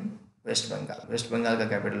in waste Bengal. Waste Bengal का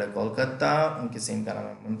कैपिटल है कोलकाता। उनकी सीएम का नाम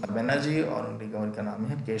है ममता बनर्जी और उनके गवर्नर का नाम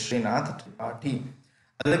है केशरीनाथ त्रिपाठी।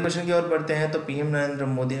 अगले क्वेश्चन की ओर बढ़ते हैं। तो पीएम नरेंद्र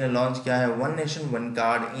मोदी ने लॉन्च किया है one nation one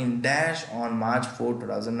card in dash on March 4,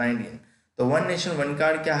 2019। तो वन नेशन वन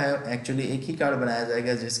कार्ड क्या है? एक्चुअली एक ही कार्ड बनाया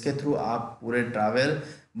जाएगा जिसके थ्रू आप पूरे ट्रैवल,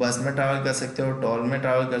 बस में ट्रैवल कर सकते हो, टोल में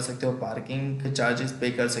ट्रैवल कर सकते हो, पार्किंग के चार्जेस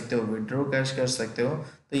पे कर सकते हो, विड्रॉ कैश कर सकते हो।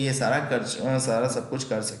 तो ये सारा सब कुछ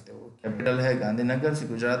कर सकते हो। कैपिटल है गांधीनगर,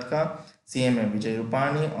 गुजरात का। सीएम है विजय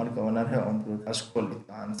रूपाणी और गवर्नर है ओम प्रकाश कोहली।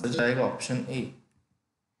 आंसर जाएगा ऑप्शन ए।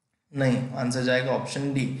 नहीं, आंसर जाएगा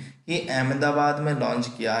ऑप्शन डी कि अहमदाबाद में लॉन्च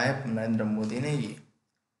किया है नरेंद्र मोदी ने ये।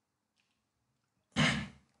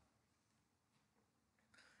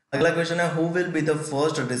 अगला क्वेश्चन है who will be the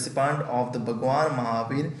first recipient of the भगवान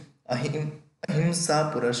महावीर अहिंसा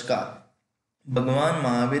पुरस्कार। भगवान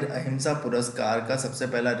महावीर अहिंसा पुरस्कार का सबसे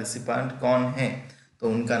पहला रिसिपेंट कौन है? तो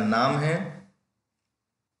उनका नाम है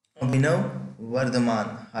अभिनव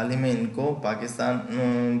वर्धमान। हाल ही में इनको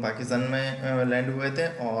पाकिस्तान में लैंड हुए थे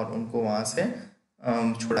और उनको वहां से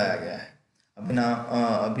छुड़ाया गया है।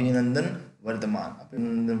 अभिनंदन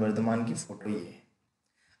वर्धमान की फोटो ये है।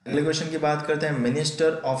 अगले क्वेश्चन की बात करते हैं।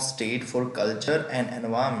 Minister of state for culture and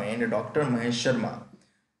environment doctor Mahesh Sharma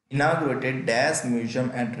inaugurated dash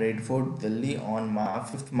museum eight red fort Delhi on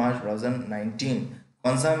 5 मार्च 2019।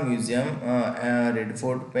 कौन सा म्यूजियम रेड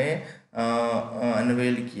फोर्ट पे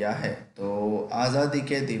अनवेल किया है? तो आज़ादी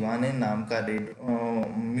के दीवाने नाम का red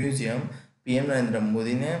museum PM Narendra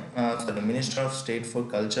Modi ने minister of state for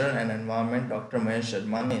culture and environment doctor Mahesh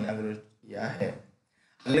Sharma ने इनाग्रेट किया है।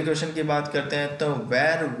 अगले क्वेश्चन की बात करते हैं। तो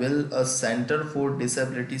where will a centre for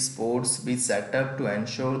disability sports B set up to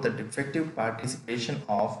ensure the effective participation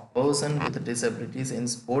of person with disabilities in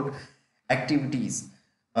sport activities.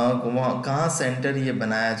 कहाँ सेंटर ये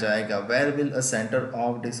बनाया जाएगा? Where will a centre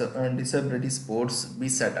of disability sports be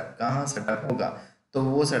set up. कहाँ setup होगा? तो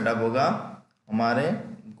वो setup होगा हमारे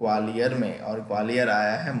ग्वालियर में, और ग्वालियर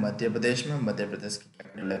आया है मध्य प्रदेश में। मध्य प्रदेश की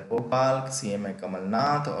कैपिटल है भोपाल। सीएम है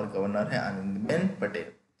कमलनाथ और गवर्नर है आनंदीबेन पटेल।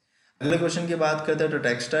 अगले क्वेश्चन की बात करते हैं। तो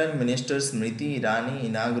textile minister Smriti Irani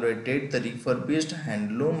inaugurated the refurbished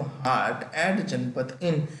handloom Haat eight जनपद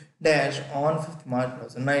इन डैश ऑन 5 मार्च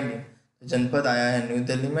 2019। जनपद आया है न्यू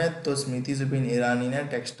दिल्ली में। तो स्मृति जुबिन ईरानी ने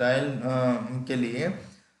टेक्सटाइल के लिए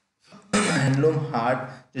हैंडलूम हाट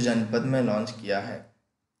जो जनपद में लॉन्च किया है।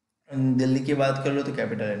 दिल्ली की बात कर लो तो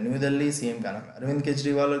कैपिटल है न्यू दिल्ली। सीएम का नाम है अरविंद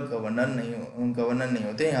केजरीवाल और गवर्नर नहीं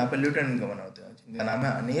होते, यहाँ पे लेफ्टिनेंट गवर्नर होते हैं जिनका नाम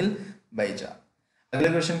है अनिल बैजल। अगले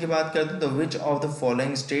क्वेश्चन की बात करते हैं। तो which of the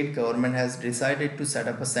following state government has decided to set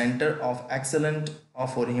up a centre of excellent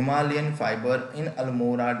for Himalayan fibre in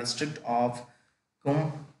Almora district of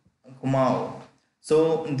Kumaon.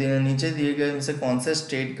 सो नीचे दिए गए इनसे कौन से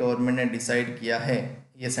स्टेट गवर्नमेंट ने डिसाइड किया है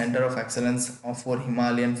ये centre of excellence for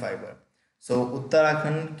Himalayan fibre? सो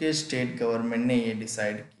उत्तराखंड के स्टेट गवर्नमेंट ने ये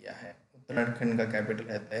डिसाइड किया है। उत्तराखंड का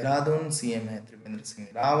कैपिटल है देहरादून। सीएम है त्रिवेंद्र सिंह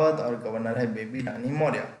रावत और गवर्नर है बेबी रानी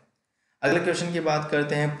मौर्य। अगले क्वेश्चन की बात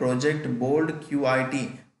करते हैं। प्रोजेक्ट बोल्ड QRT,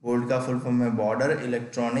 बोल्ड का फुल फॉर्म है border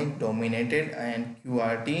electronic dominated and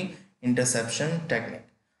QRT interception technique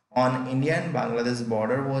on India and Bangladesh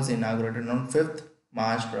border was inaugurated on 5th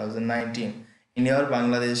March 2019। India और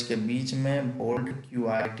बांग्लादेश के बीच में बोल्ड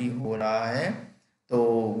QRT हो रहा है। तो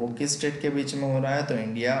वो किस स्टेट के बीच में हो रहा है? तो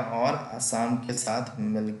इंडिया और असम के साथ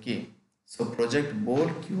मिलके। So project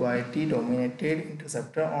bold QRT dominated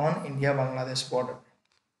interceptor on India Bangladesh border.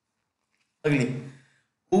 अगली,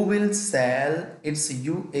 who will sell its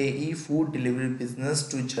UAE food delivery business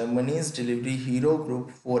to Germany's delivery hero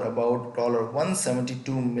group for about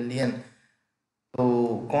 $172 million। तो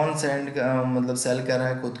कौन सेल कर रहा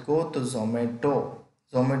है खुद को? तो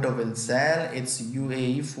Zomato will sell its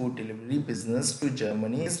UAE food delivery business to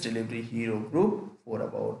Germany's delivery hero group for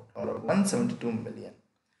about $172 million।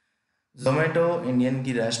 Zomato Indian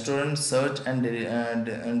की restaurant search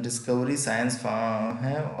and discovery science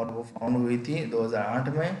है और वो फाउंड हुई थी 2008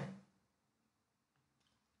 में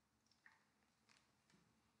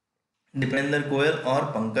दीपेंद्र गोयल और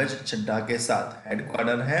पंकज चड्ढा के साथ।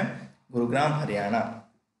 हेडक्वार्टर है गुरुग्राम हरियाणा।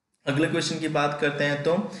 अगले क्वेश्चन की बात करते हैं।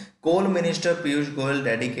 तो कोल minister Piyush Goyal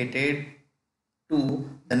dedicated to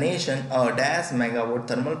the nation a dash megawatt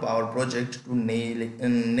thermal power project to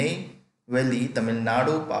valley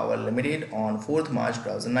Tamil Nadu power limited on 4 मार्च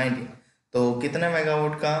 2019। तो कितने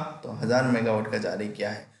मेगावाट का? तो 1000 मेगावाट का जारी किया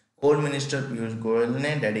है। कोल मिनिस्टर पीयूष गोयल ने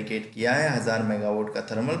डेडिकेट किया है 1000 मेगावाट का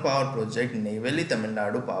thermal power project Neyveli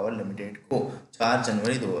Tamil Nadu power limited को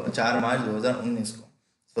 4 मार्च 2019 को।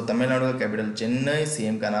 तो तमिलनाडु का कैपिटल चेन्नई,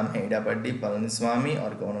 सीएम का नाम है इडापड्डी पलनीस्वामी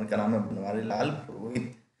और गवर्नर का नाम है बनवारी लाल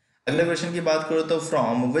पुरोहित। अगले क्वेश्चन की बात करो तो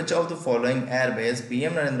from which of the following airbase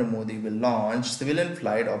PM Narendra Modi will launch civilian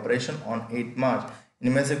flight operation on 8 मार्च।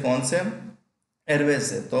 इनमें से कौन से एयरबेस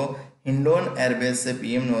से? तो हिंडोन एयरबेस से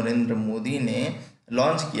पीएम नरेंद्र मोदी ने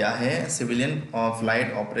लॉन्च किया है सिविलियन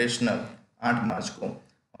फ्लाइट ऑपरेशनल 8 मार्च को,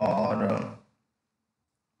 और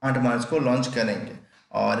 8 मार्च को लॉन्च करेंगे।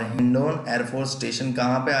 और हिंडोन एयरफोर्स स्टेशन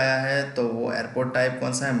कहाँ पे आया है? तो वो एयरपोर्ट टाइप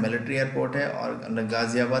कौन सा है? मिलिट्री एयरपोर्ट है और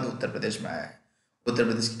गाजियाबाद उत्तर प्रदेश में आया है। उत्तर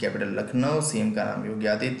प्रदेश की कैपिटल लखनऊ, सीएम का नाम योगी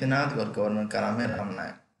आदित्यनाथ और गवर्नर का नाम है राम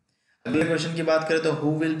नायक। अगले क्वेश्चन की बात करें तो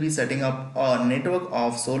who will be setting up a network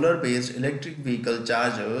of solar based electric vehicle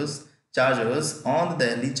chargers on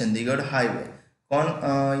Delhi Chandigarh highway.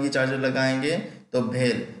 कौन ये चार्जर लगाएंगे? तो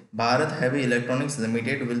भेल Bharat heavy electronics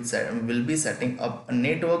limited will be setting up a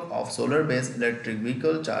network of solar based electric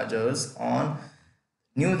vehicle chargers on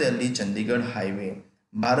new Delhi Chandigarh highway.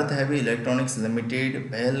 Bharat heavy electronics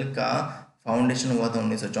limited भेल का foundation हुआ था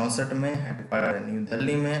 1964 में, हेडक्वार्टर न्यू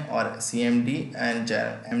दिल्ली में, और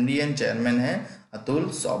एमडी एंड चेयरमैन है अतुल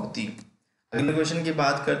सोबती। अगले क्वेश्चन की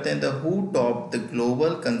बात करते हैं the who top the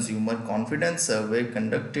global consumer confidence survey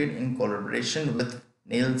conducted in collaboration with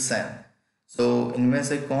Nielsen. सो इनमें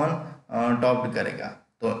से कौन टॉप करेगा?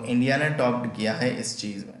 तो इंडिया ने टॉप किया है इस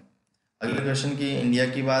चीज़ में। अगले क्वेश्चन की इंडिया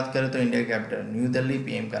की बात करें तो India capital new Delhi,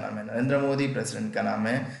 PM का नाम है नरेंद्र मोदी, प्रेसिडेंट का नाम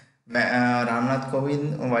है रामनाथ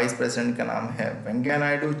कोविंद, वाइस प्रेसिडेंट का नाम है वेंकैया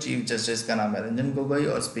नायडू, चीफ जस्टिस का नाम है रंजन गोगोई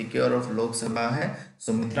और स्पीकर ऑफ लोकसभा है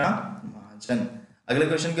सुमित्रा महाजन। अगले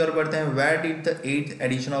क्वेश्चन की ओर बढ़ते हैं where did the 8th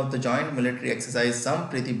addition of the joint military exercise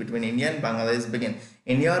समप्रीति between India and Bangladesh begin.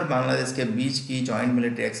 India और बांग्लादेश के बीच की जॉइंट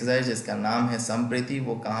मिलिट्री एक्सरसाइज जिसका नाम है समप्रीति,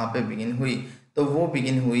 वो कहाँ पे बिगिन हुई? तो वो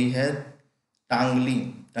बिगिन हुई है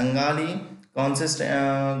रंगाली कौन से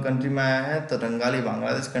कंट्री में आया है? तो रंगाली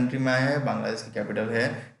बांग्लादेश कंट्री में आया है। बांग्लादेश की कैपिटल है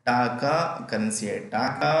ढाका, करेंसी है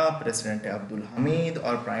टाका, प्रेसिडेंट है अब्दुल हमीद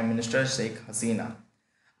और प्राइम मिनिस्टर शेख हसीना।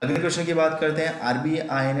 अगले क्वेश्चन की बात करते हैं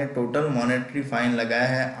आरबीआई ने टोटल मॉनेटरी फाइन लगाया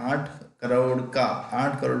है 8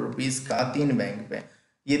 करोड़ रुपीस का 3 बैंक पे।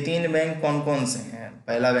 ये 3 बैंक कौन कौन से हैं?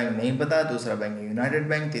 पहला बैंक नहीं पता, दूसरा बैंक है यूनाइटेड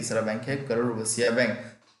बैंक, तीसरा बैंक है करोड़ वसीय बैंक।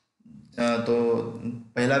 तो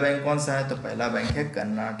पहला बैंक कौन सा है? तो पहला बैंक है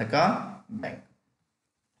कर्नाटका बैंक।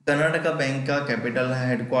 कर्नाटका बैंक का कैपिटल है,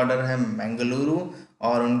 हेडक्वार्टर है बेंगलुरु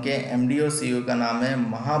और उनके एमडी और सीईओ का नाम है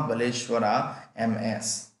महाबलेश्वरा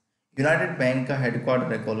एमएस। यूनाइटेड बैंक का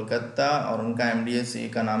हेडक्वार्टर है कोलकाता और उनका एमडी और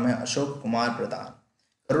सीईओ का नाम है अशोक कुमार प्रधान।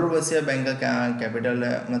 करोड़ वसीय बैंक का कैपिटल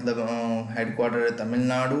है हेडक्वार्टर है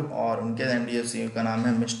तमिलनाडु और उनके एमडी और सीईओ का नाम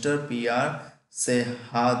है mister PR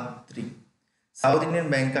सेहाद्री। South Indian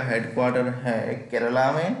bank का हेडक्वार्टर है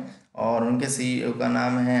केरला में और उनके सीईओ का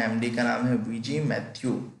नाम है एमडी का नाम है V G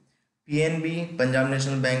Matthew. PNB Punjab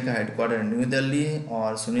national bank का हेडक्वार्टर न्यू दिल्ली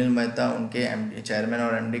और सुनील मेहता उनके एमडी चेयरमैन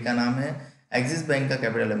और एमडी का नाम है। एक्सिस बैंक का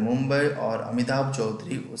कैपिटल है मुंबई और अमिताभ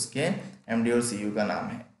चौधरी उसके एमडी और सीईओ का नाम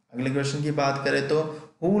है। अगले क्वेश्चन की बात करें तो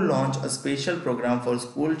who launch a special programme for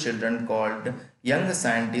school children called young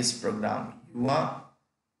scientist programme, युवा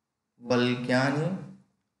वैज्ञानिक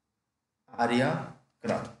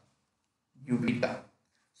कार्यक्रम यूबीटा।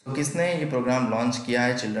 तो किसने ये प्रोग्राम लॉन्च किया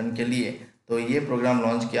है चिल्ड्रन के लिए? तो ये प्रोग्राम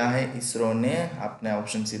लॉन्च किया है इसरो ने। आपने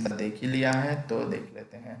ऑप्शन सीधा देख ही लिया है तो देख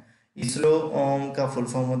लेते हैं। इसरो का फुल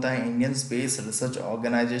फॉर्म होता है इंडियन स्पेस रिसर्च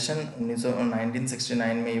ऑर्गेनाइजेशन।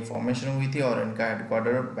 1969 में ये फॉर्मेशन हुई थी और इनका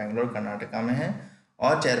हेडक्वार्टर बेंगलोर कर्नाटका में है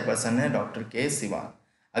और चेयरपर्सन है डॉक्टर के सिवान।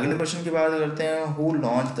 अगले क्वेश्चन की बात करते हैं who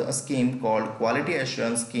launch the scheme called quality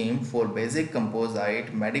assurance scheme for basic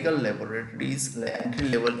composite medical laboratories entry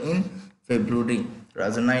level in फरवरी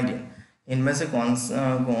 2019। इनमें से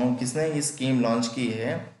किसने ये स्कीम लॉन्च की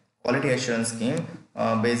है? Quality assurance scheme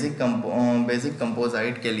basic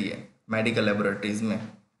composite के लिए मेडिकल लेबोरेटरीज में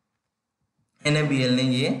एनएबीएल ने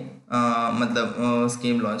ये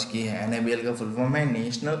स्कीम लॉन्च की है। एनएबीएल का फुल फॉर्म है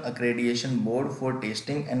national accreditation board for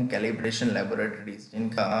testing and calibration laboratories,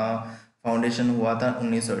 जिनका फाउंडेशन हुआ था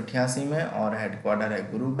 1988 में और हेडक्वार्टर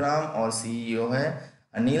है गुरुग्राम और सीईओ है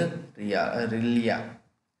अनिल रिलिया।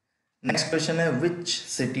 नेक्स्ट क्वेश्चन है which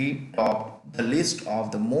city top the list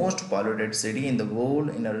of the most polluted city in the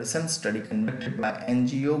world in a recent study conducted by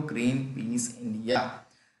NGO green peas India.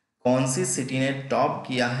 कौन सी सिटी ने टॉप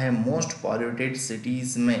किया है मोस्ट पॉल्यूटेड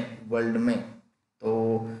सिटीज में world में? तो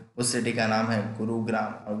उस city का नाम है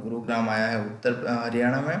गुरुग्राम और गुरुग्राम आया है उत्तर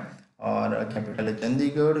हरियाणा में और कैपिटल है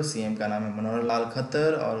चंडीगढ़। सीएम का नाम है मनोहर लाल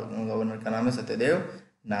खट्टर और गवर्नर का नाम है सत्यदेव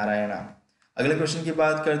नारायणा। अगले क्वेश्चन की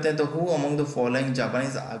बात करते हैं तो who among the following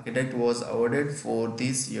Japanese architect was awarded for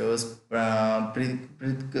this years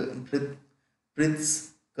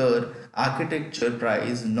Pritzker Architecture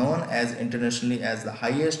Prize, known as internationally as the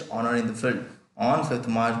highest honor in the field, on 5th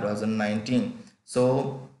March 2019. So,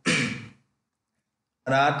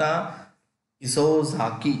 अराटा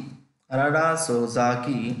इसोजाकी अराटा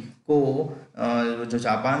सोजाकी को जो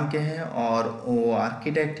जापान के हैं और वो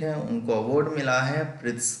आर्किटेक्ट हैं, उनको अवार्ड मिला है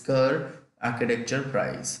प्रित्सकर आर्किटेक्चर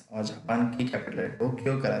प्राइज। और जापान की कैपिटल है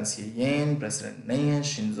टोक्यो, करेंसी येन, प्रेसिडेंट नहीं है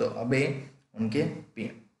शिंजो अबे उनके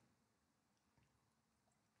पीएम।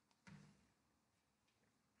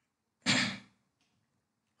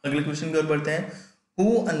 अगले क्वेश्चन की ओर बढ़ते हैं।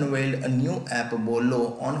 Who unveiled a new app Bolo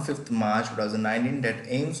on 5th March 2019 that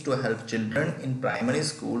aims to help children in primary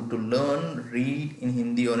school to learn read in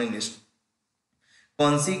Hindi और English?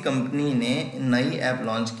 कौन सी company ने नई ऐप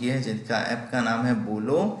लॉन्च की है जिसका ऐप का नाम है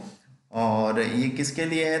बोलो, और ये किसके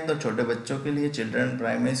लिए है? तो छोटे बच्चों के लिए, चिल्ड्रन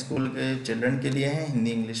प्राइमरी स्कूल के चिल्ड्रन के लिए है,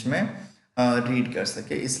 हिंदी इंग्लिश में रीड कर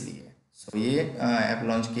सके इसलिए। सो ये ऐप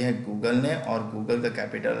लॉन्च किया है गूगल ने, और गूगल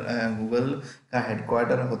का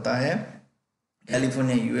हेडक्वार्टर होता है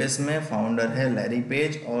कैलिफोर्निया यूएस में। फाउंडर है लैरी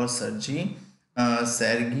पेज और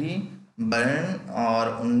सर्गी बर्न, और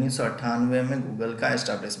 1998 में गूगल का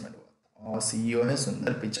एस्टैब्लिशमेंट हुआ और सीईओ है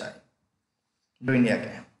सुंदर पिचाई, जो इंडिया के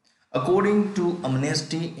हैं। According to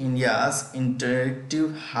Amnesty India's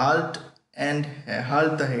interactive halt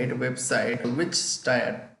the head website,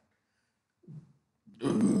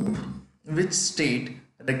 which state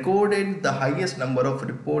recorded the highest number of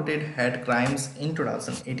reported hate crimes in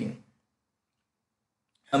 2018?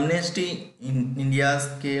 Amnesty India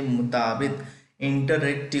के मुताबिक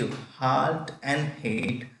interactive heart and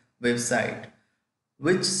hate website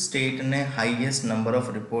which state ने highest number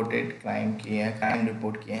of reported crime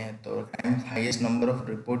report किए हैं? तो crime highest number of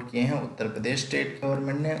report किए हैं Uttar Pradesh state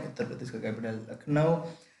government ने। उत्तर प्रदेश का कैपिटल लखनऊ,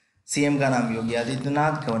 सीएम का नाम योगी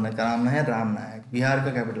आदित्यनाथ, गवर्नर का नाम है राम नायक। बिहार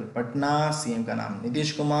का कैपिटल पटना, सीएम का नाम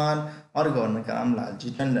नीतीश कुमार और गवर्नर का नाम लालजी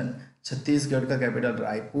टंडन। छत्तीसगढ़ का कैपिटल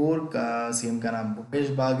रायपुर, सीएम का नाम भूपेश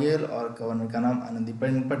बाघेल और गवर्नर का नाम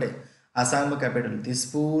आनंदीबेन पटेल। आसाम का कैपिटल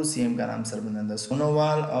दिसपुर, सीएम का नाम सर्बानंद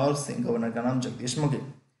सोनोवाल और गवर्नर का नाम जगदीश मुखी।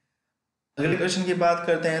 अगले क्वेश्चन की बात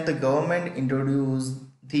करते हैं। तो government introduce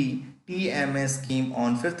the TMS scheme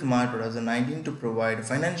on 5th March 2019 to provide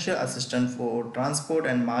financial assistance for transport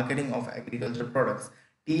and marketing of agricultural products.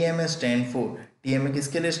 TMS stand for, TMS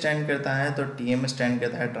किसके लिए स्टैंड करता है? तो TMS स्टैंड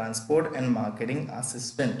करता है ट्रांसपोर्ट एंड मार्केटिंग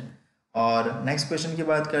असिस्टेंट। और नेक्स्ट क्वेश्चन की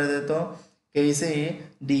बात कर दे तो कैसे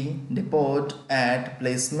D deport eight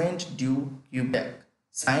placement due Quebec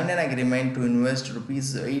signed an agreement to invest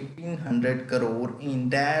rupees 1800 crore in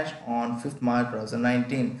dash on 5th March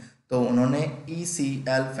 2019। तो उन्होंने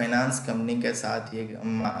ECL फाइनेंस कंपनी के साथ ये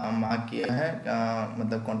किया है,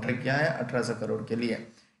 मतलब कॉन्ट्रैक्ट किया है 1800 करोड़ के लिए,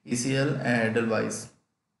 ECL Edelweiss.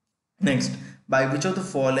 Next, by which of the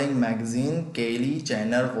following magazine केली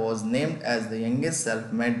Jenner was named as the youngest self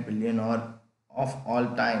made billionaire of all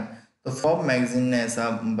time? तो फॉर्ब मैगजीन ने ऐसा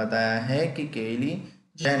बताया है कि केली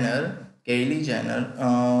जेनर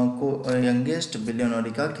को यंगेस्ट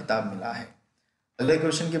बिलियनरी का खिताब मिला है। अगले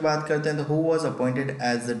क्वेश्चन की बात करते हैं। तो who was appointed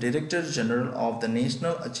as the director general of the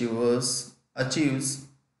national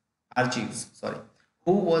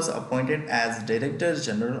who was appointed as director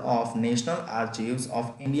general of national archives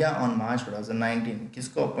of India on March 2019?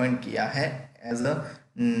 किसको अपॉइंट किया है एज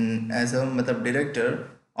अ मतलब डायरेक्टर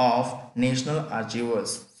ऑफ नेशनल आर्चीवर्स?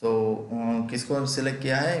 सो किसको सिलेक्ट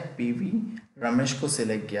किया है? PV रमेश को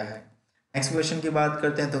select किया है। नेक्स्ट क्वेश्चन की बात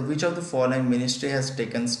करते हैं। तो which of the following ministry has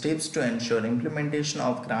taken steps to ensure implementation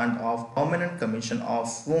of grant of permanent commission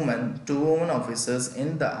of women to women officers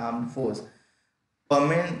in the armed force?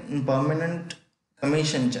 Permanent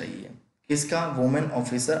commission चाहिए किसका? वुमेन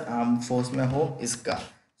ऑफिसर आर्म्ड फोर्स में हो इसका।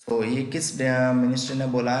 सो ये किस ministry ने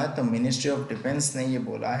बोला है? तो मिनिस्ट्री ऑफ डिफेंस ने ये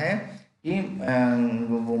बोला है कि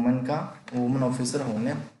वुमेन ऑफिसर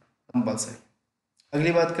होने कंपल्सरी।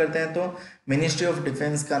 अगली बात करते हैं। तो मिनिस्ट्री ऑफ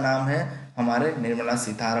डिफेंस का नाम है हमारे निर्मला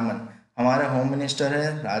सीतारमन। हमारे होम मिनिस्टर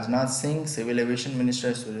है Rajnath Singh, civil aviation minister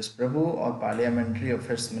है सुरेश प्रभु और पार्लियामेंट्री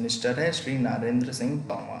अफेयर्स मिनिस्टर है श्री नरेंद्र सिंह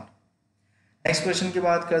तोमर। नेक्स्ट क्वेश्चन की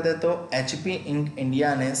बात करते हैं। तो HP इंक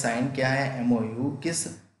इंडिया ने साइन किया है MOU किस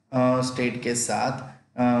स्टेट के साथ,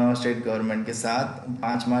 स्टेट गवर्नमेंट के साथ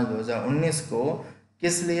 5 मार्च 2019 को?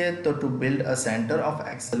 किस लिए? तो to build a centre of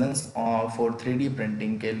excellence for 3D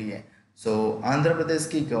printing के लिए। सो आंध्र प्रदेश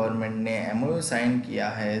की गवर्नमेंट ने MOU साइन किया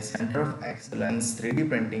है centre of excellence 3D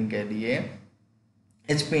printing के लिए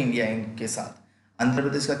HP इंडिया इंक के साथ। आंध्र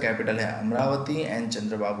प्रदेश का कैपिटल है अमरावती। N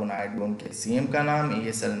चंद्रबाबू नायडू उनके CM का नाम,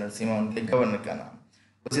 ESL नरसिम्हा उनके गवर्नर का नाम।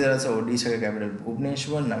 उसी तरह से ओडिशा का कैपिटल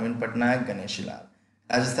भुवनेश्वर, नवीन पटनायक, गणेशी लाल।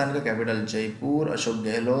 राजस्थान का कैपिटल जयपुर, अशोक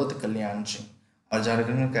गहलोत, कल्याण सिंह। और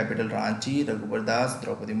झारखंड का कैपिटल रांची, रघुबर दास,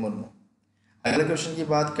 द्रौपदी मुर्मू। अगले क्वेश्चन की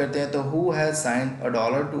बात करते हैं तो who has signed a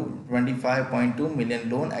 $25.2 million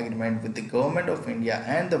loan agreement with the government of India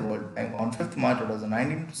and the world bank on 5 March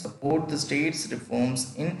 2019 to support the states reforms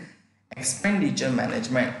in expenditure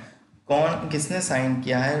management. कौन किसने साइन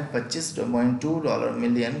किया है $25.2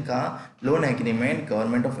 मिलियन का loan agreement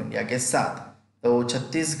government of India के साथ? तो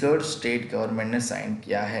Chhattisgarh state government ने sign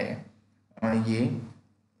किया है ये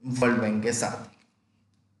वर्ल्ड बैंक के साथ।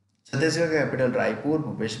 छत्तीसगढ़ का कैपिटल रायपुर,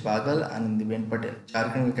 भूपेश बागल, आनंदीबेन पटेल।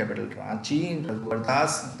 झारखंड का कैपिटल रांची, रघुवर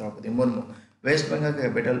दास, द्रौपदी मुर्मू। वेस्ट बंगाल का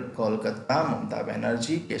कैपिटल कोलकाता, ममता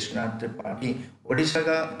बनर्जी, केशवनाथ त्रिपाठी। ओडिशा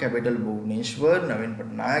का कैपिटल भुवनेश्वर, नवीन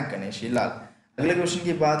पटनायक, गणेशी लाल। अगले क्वेश्चन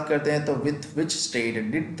की बात करते हैं तो with which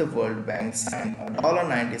state did the world bank sign a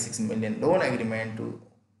 $96 million loan agreement to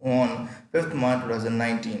on 5 March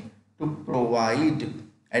 2019 to provide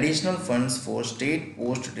additional funds for state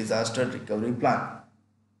post disaster recovery plan.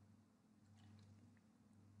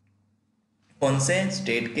 कौन से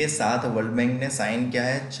स्टेट के साथ वर्ल्ड बैंक ने साइन किया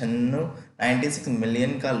है 96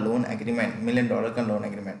 मिलियन का लोन एग्रीमेंट, मिलियन डॉलर का loan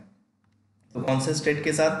agreement? तो कौन से स्टेट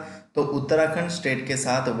के साथ? तो उत्तराखंड स्टेट के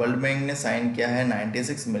साथ वर्ल्ड बैंक ने साइन किया है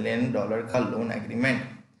 $96 मिलियन का loan agreement.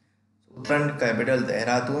 Uttarakhand capital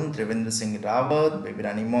Dehradun, Trivendra Singh Rawat, Baby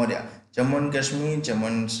Rani Maurya. Jammu and Kashmir, Jammu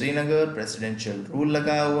and Srinagar presidential rule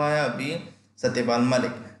लगा हुआ है अभी, सत्यपाल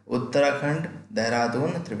मलिक। उत्तराखंड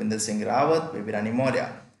देहरादून, त्रिवेंद्र सिंह रावत, बेबी रानी मौर्य।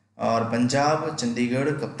 और पंजाब चंडीगढ़,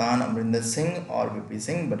 कप्तान अमरिंदर सिंह और वीपी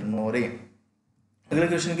सिंह बटनोरे। अगले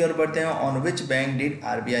क्वेश्चन की ओर बढ़ते हैं। On which bank did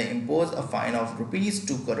RBI impose a fine of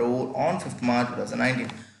 ₹2 crore on 5 मार्च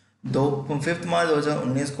 2019? 5 मार्च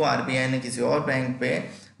 2019 को आरबीआई ने किसी और बैंक पे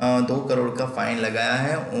 2 करोड़ का फाइन लगाया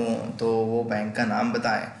है, तो वो बैंक का नाम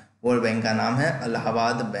बताएं। वो बैंक का नाम है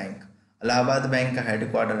इलाहाबाद बैंक। इलाहाबाद बैंक का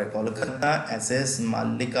हेडक्वार्टर है कोलकाता। एसएस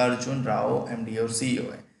मल्लिकार्जुन राव एमडी और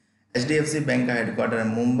सीईओ है। एचडीएफसी बैंक का हेडक्वार्टर है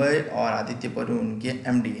मुंबई और आदित्य पुरी उनके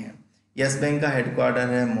एमडी हैं। यस बैंक का हेडक्वार्टर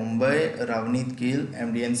है Mumbai, Ravneet Gill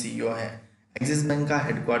MD and CEO है। एक्सिस बैंक का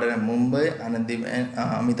हेडक्वार्टर है Mumbai,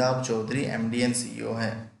 Amitabh Chaudhary MD and CEO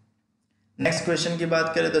है। नेक्स्ट क्वेश्चन की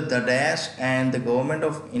बात करें तो the dash and the government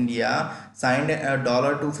of India signed a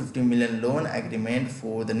 $250 million loan agreement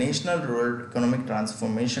for the national rural economic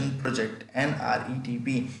transformation project NRETP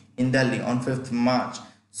in Delhi on 5 March.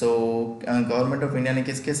 So government of India ने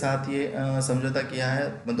किसके साथ ये समझौता किया है?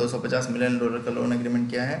 250 मिलियन डॉलर का लोन एग्रीमेंट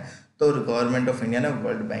किया है। तो गवर्नमेंट ऑफ इंडिया ने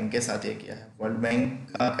वर्ल्ड बैंक के साथ ये किया है। वर्ल्ड बैंक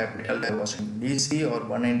का कैपिटल है वाशिंगटन डीसी और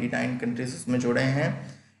 199 कंट्रीज उसमें जुड़े हैं।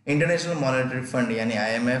 इंटरनेशनल मॉनेटरी फंड यानी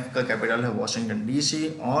IMF का कैपिटल है वाशिंगटन डीसी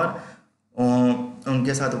और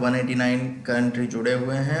उनके साथ 189 कंट्री जुड़े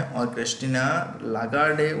हुए हैं। और क्रिस्टीना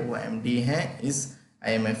लागार्डे वो MD हैं इस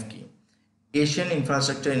IMF की। एशियन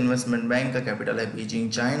इंफ्रास्ट्रक्चर इन्वेस्टमेंट बैंक का कैपिटल है बीजिंग,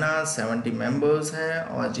 चाइना। 70 मेंबर्स हैं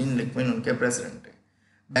और जिन लिक्विन उनके प्रेसिडेंट हैं।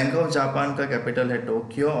 बैंक ऑफ जापान का कैपिटल है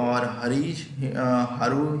टोक्यो और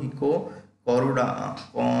हारुहिको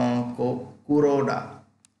कुरोडा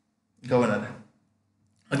गवर्नर है।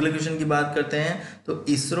 अगले क्वेश्चन की बात करते हैं तो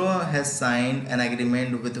ISRO has signed an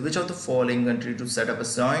agreement with which of the following country to set up a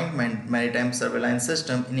joint maritime surveillance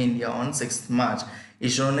system in India on 6 मार्च।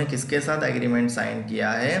 इसरो ने किसके साथ एग्रीमेंट साइन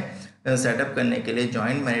किया है सेटअप करने के लिए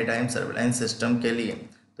जॉइंट मैरीटाइम सर्वेलांस सिस्टम के लिए?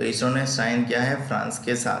 तो इसरो ने साइन किया है फ्रांस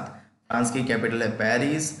के साथ। फ्रांस की कैपिटल है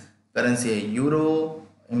पेरिस, करेंसी है यूरो,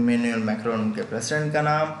 इमैनुअल मैक्रोन उनके प्रेसिडेंट का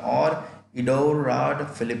नाम और एडोरार्ड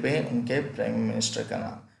फिलिपे उनके प्राइम मिनिस्टर का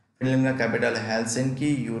नाम। फिनलैंड का कैपिटल है हेलसिंकी,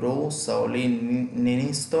 यूरो, सौली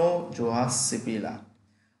निनिस्तो, जोहा सिपिला।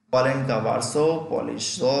 पोलैंड का वार्सो, पोलिश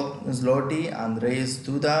ज़्लोटी, आंद्रेस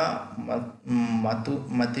दुदा,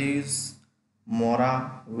 मत्यूस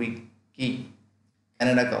मोराविकी।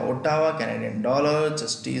 कनाडा का ओटावा, कैनेडियन डॉलर,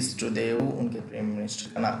 जस्टिस ट्रूदेउ उनके प्राइम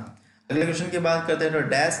मिनिस्टर का नाम। अगले क्वेश्चन की बात करते हैं तो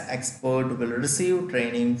dash expert will receive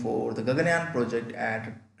training for the Gaganyaan project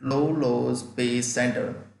at लोलो space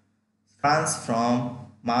centre France from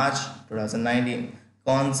March 2019।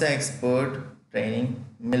 कौन से एक्सपर्ट ट्रेनिंग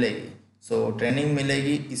मिलेगी? सो ट्रेनिंग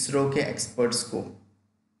मिलेगी इसरो के एक्सपर्ट्स को।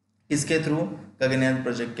 किसके थ्रू? गगनयान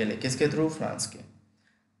प्रोजेक्ट के लिए। किसके थ्रू? फ्रांस के।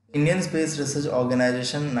 इंडियन स्पेस रिसर्च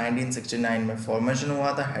ऑर्गेनाइजेशन 1969 में फॉर्मेशन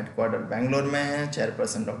हुआ था। हेडक्वार्टर बेंगलोर में है।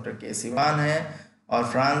 चेयरपर्सन डॉक्टर के सिवान है और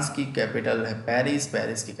फ्रांस की कैपिटल है पेरिस।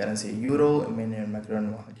 पेरिस की करेंसी यूरो। इमैनुअल मैक्रोन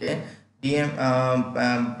वहाँ के PM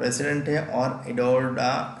प्रेसिडेंट है और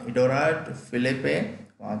एडोरार्ड फिलिपे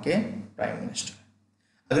वहाँ के प्राइम मिनिस्टर।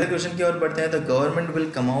 अगले क्वेश्चन की ओर बढ़ते हैं तो government will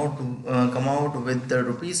come out with the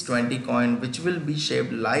 ₹20 coin which will be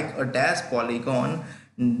shaped like a dash polygon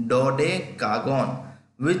डोडेकागोन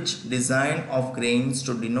which design of grains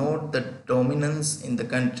to denote the dominance in the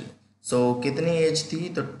country. So कितनी as थी,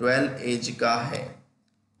 तो 12 as का है,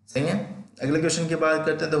 सही है। अगले क्वेश्चन की बात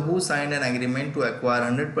करते हैं, तो who signed an agreement to acquire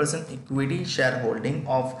 100% equity share holding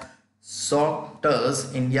of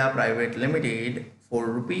softwares India private limited for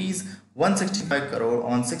rupees 165 crore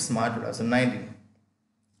on 6 मार्च 2019।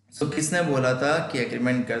 सो किसने बोला था कि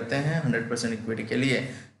एग्रीमेंट करते हैं 100% इक्विटी के लिए,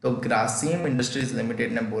 तो ग्रासिम इंडस्ट्रीज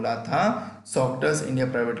लिमिटेड ने बोला था सॉफ्टर्स इंडिया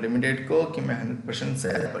प्राइवेट लिमिटेड को कि मैं 100%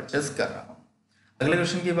 शेयर परचेस कर रहा हूँ। अगले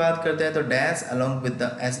क्वेश्चन की बात करते हैं, तो dash along with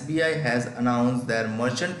the SBI has announced there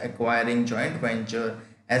merchant acquiring joint venture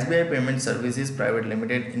SBI payment services private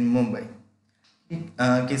limited इन मुंबई।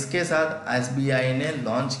 किसके साथ एसबीआई ने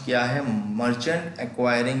लॉन्च किया है मर्चेंट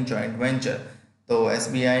एक्वायरिंग जॉइंट वेंचर, तो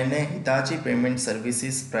एसबीआई ने Hitachi payment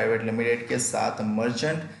services private limited के साथ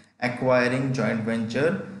merchant acquiring joint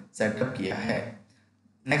venture setup किया है।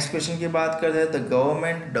 नेक्स्ट क्वेश्चन की बात करते हैं, the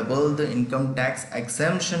government double the income tax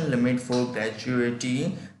exemption limit for gratuity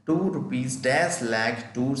to ₹10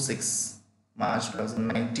 to 6 मार्च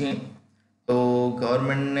 2019। तो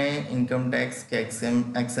गवर्नमेंट ने इनकम टैक्स के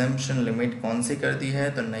एक्सेम्पशन लिमिट कौन सी कर दी है,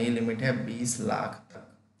 तो नई लिमिट है 20 लाख तक।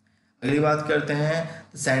 अगली बात करते हैं,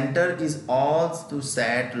 centre is all to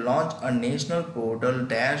set launch a national portal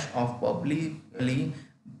dash of publicly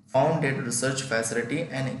founded research facility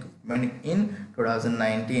and equipment इन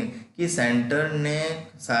 2019 कि सेंटर ने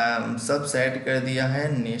सब सेट कर दिया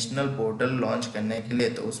है नेशनल पोर्टल लॉन्च करने के लिए,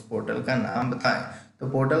 तो उस पोर्टल का नाम बताएं। तो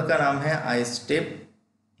पोर्टल का नाम है आई स्टेम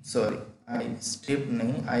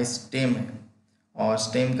है, और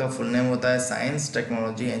स्टेम का फुल नेम होता है science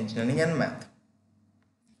technology engineering and math.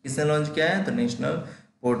 किसने लॉन्च किया है, तो नेशनल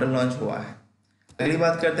पोर्टल लॉन्च हुआ है। अगली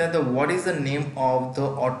बात करते हैं, तो what is the name of the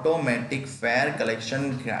automatic fair collection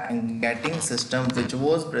getting system which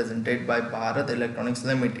was presented by Bharat electronics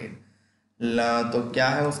limited. तो क्या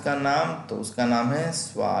है उसका नाम, तो उसका नाम है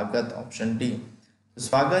स्वागत, ऑप्शन डी।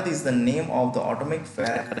 स्वागत is the name of the automatic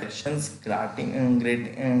fair collection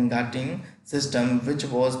getting system which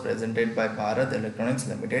was presented by Bharat electronics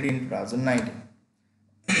limited in 2019।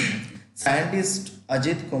 Scientist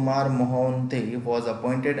Ajit Kumar Mohanty was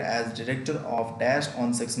appointed as director of Dash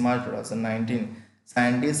on 6 March 2019।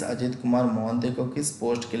 Scientist Ajit Kumar Mohanty को किस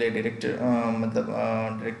post के लिए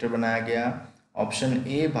director बनाया गया, option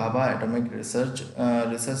A Bhabha atomic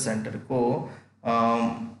research centre को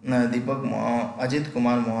अजित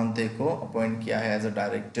कुमार मोहंती को appoint किया है as a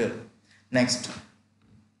director. Next,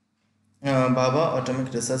 Bhabha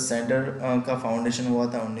atomic research centre का फाउंडेशन हुआ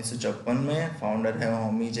था 1954 में। फाउंडर है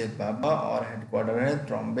होमी भाभा और हेडक्वार्टर है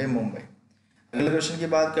ट्रॉम्बे, मुंबई। अगले क्वेश्चन की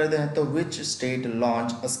बात करते हैं, तो which state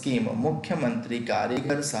launch a scheme मुख्यमंत्री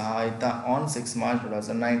कारीगर सहायता ऑन 6 मार्च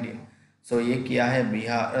 2019। सो ये किया है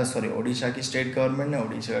ओडिशा की स्टेट गवर्नमेंट ने।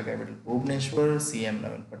 ओडिशा का कैपिटल भुवनेश्वर, सीएम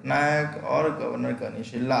नवीन पटनायक और गवर्नर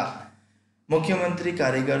गणेशी लाल। मुख्यमंत्री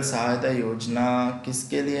कारीगर सहायता योजना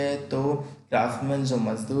किसके लिए है, तो क्राफ्टमैन जो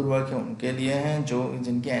मजदूर वर्ग है उनके लिए हैं, जो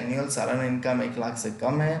जिनकी एनुअल सालाना इनकम 1 लाख से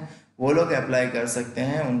कम है वो लोग अप्लाई कर सकते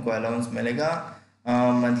हैं। उनको अलाउंस मिलेगा,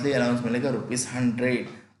 मंथली अलाउंस मिलेगा ₹100।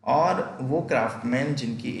 और वो क्राफ्टमैन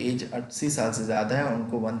जिनकी एज 80 साल से ज़्यादा है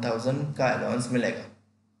उनको 1000 का अलाउंस मिलेगा।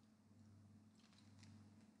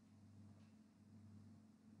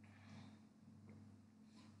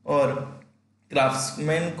 और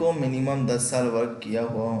क्राफ्ट्समैन को मिनिमम 10 साल वर्क किया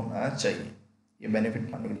हुआ होना चाहिए ये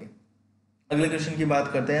बेनिफिट पाने के लिए। अगले क्वेश्चन की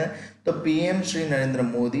बात करते हैं, तो पीएम श्री नरेंद्र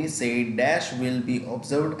मोदी से dash will be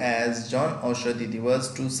observed as Jan Aushadhi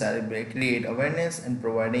दिवस to celebrate create awareness and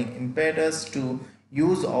providing impetus to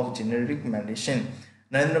use of generic medicine.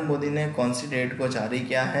 Narendra Modi ने कौन सी डेट को जारी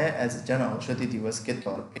किया है एज जन औषधि दिवस के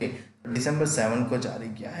तौर पे, December 7 को जारी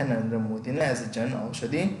किया है नरेंद्र मोदी ने एज जन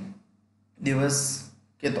औषधि दिवस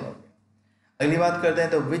के तौर पे। अगली बात करते हैं,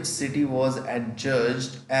 तो which city was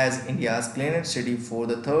एडजज्ड as India's cleanest city for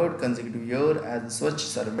the 3rd consecutive year as स्वच्छ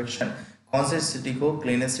सर्वेक्षण। कौन से सिटी को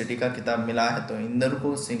क्लीनेस्ट सिटी का खिताब मिला है, तो इंदौर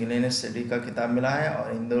को क्लीनेस्ट सिटी का खिताब मिला है,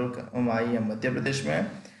 और इंदौर आई है मध्य प्रदेश में।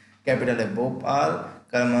 कैपिटल है भोपाल।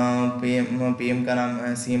 पीएम का नाम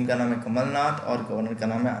है, सीएम का नाम है कमलनाथ और गवर्नर का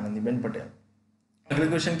नाम है आनंदीबेन पटेल। अगले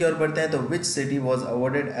क्वेश्चन की ओर बढ़ते हैं, तो which city was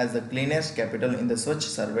awarded as the cleanest capital in the स्वच्छ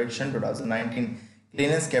सर्वेक्षण 2019।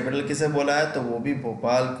 क्लीनेस्ट कैपिटल किसे बोला है, तो वो भी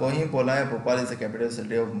भोपाल को ही बोला है। Bhopal is the capital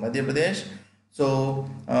city of Madhya Pradesh. सो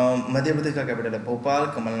मध्य प्रदेश का कैपिटल है भोपाल।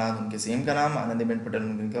 कमलनाथ उनके सीएम का नाम, आनंदीबेन पटेल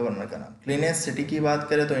उनके गवर्नर का नाम। क्लीनेस्ट सिटी की बात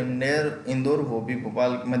करें तो इंदौर वो भी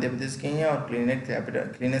भोपाल मध्य प्रदेश की है, और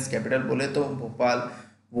क्लीनेस्ट कैपिटल बोले तो भोपाल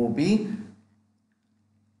वो भी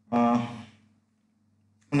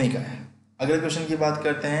उन्हीं का है। अगले क्वेश्चन की बात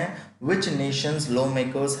करते हैं, विच Nations law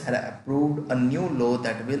makers have approved a new law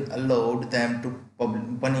that will allowed them to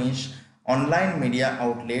punish online media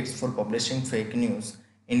outlets for publishing fake news.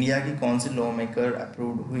 India की कौन सी लॉ मेकर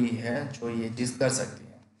अप्रूव्ड हुई है जो ये चीज़ कर सकती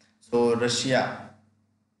है? सो रशिया,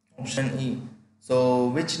 ऑप्शन ई। सो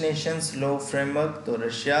विच नेशंस लॉ फ्रेमवर्क? तो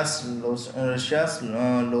रशियास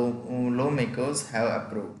law makers have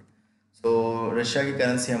approved. So Russia की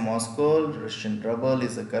करेंसी है Moscow, Russian rubble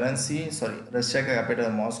is a currency, sorry Russia का कैपिटल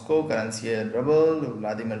है मॉस्को, करेंसी है रबल,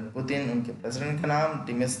 व्लादिमीर पुतिन उनके प्रेसिडेंट का नाम,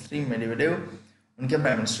 डिमित्री मेडवेडेव उनके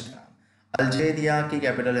प्राइम मिनिस्टर का नाम। अल्जेरिया की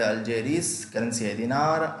कैपिटल है अल्जेरिस, करेंसी है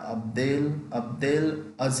दिनार, अब्देल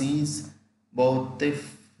अजीज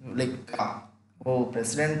बोतेफ्लिका वो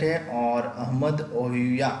प्रेसिडेंट है और Ahmad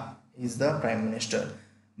ओहिया is the prime minister.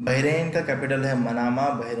 Bahrain का कैपिटल है मनामा,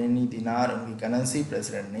 बहरीनी दिनार उनकी करेंसी,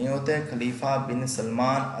 प्रेसिडेंट नहीं होते। खलीफा बिन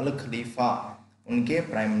सलमान अल खलीफा उनके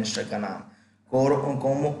प्राइम मिनिस्टर का नाम।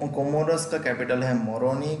 कोमोरस का कैपिटल है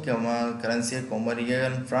मोरोनी, करेंसी है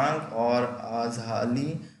कोमोरियन फ्रांक और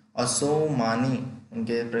अजहाली असोमानी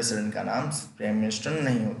उनके प्रेसिडेंट का नाम, प्राइम मिनिस्टर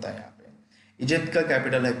नहीं होता है यहाँ पे। इजिप्ट का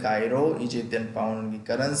कैपिटल है कायरो, इजिप्टियन पाउंड उनकी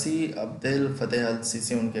करेंसी, अब्देल फतेह अल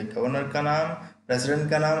सीसी उनके गवर्नर का नाम, प्रेसिडेंट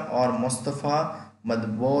का नाम और मुस्तफ़ा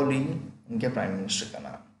मदबोली उनके प्राइम मिनिस्टर का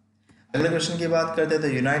नाम। अगले क्वेश्चन की बात करते हैं तो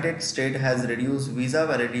United state has reduce visa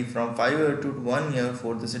validity from 5 year to 1 year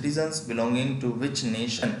for the citizens belonging to which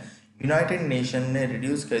nation? United nation ने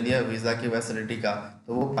रिड्यूस कर दिया वीज़ा की वैलिडिटी का,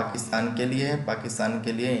 तो वो पाकिस्तान के लिए है। पाकिस्तान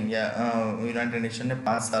के लिए यूनाइटेड नेशन ने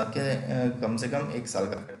 5 साल के कम से कम 1 साल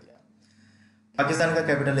का कर दिया। पाकिस्तान का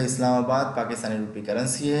कैपिटल है इस्लामाबाद, पाकिस्तानी रुपी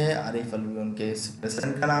करेंसी है, आरिफ अलवी उनके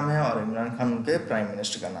प्रेसिडेंट का नाम है और इमरान खान उनके प्राइम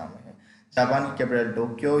मिनिस्टर का नाम है। जापान की कैपिटल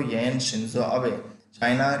टोक्यो, येन शिंजो अबे,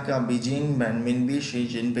 चाइना का बीजिंग मिनबी शी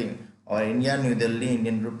जिनपिंग और India new Delhi,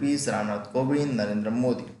 Indian rupees Ramnath Kovind Narendra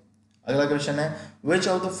Modi. अगला क्वेश्चन है which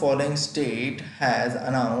of the following state has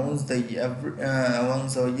announce the year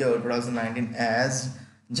 2019 as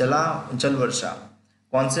जल वर्षा?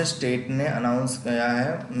 कौन से स्टेट ने अनाउंस किया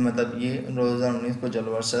है, मतलब ये 2019 को जल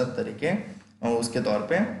वर्षा तरीके उसके तौर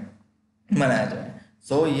पे मनाया जाए?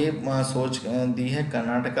 सो ये सोच दी है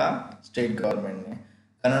कर्नाटका स्टेट गवर्नमेंट ने।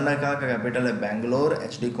 कर्नाटका का कैपिटल है Bangalore,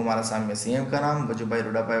 H D Kumaraswamy CM का नाम, वजुभाई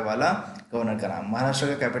रुडाभाई वाला गवर्नर का नाम। महाराष्ट्र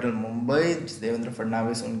का कैपिटल मुंबई, देवेंद्र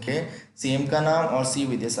फडणवीस उनके सीएम का नाम और सी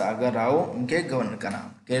विद्यासागर राव उनके गवर्नर का नाम।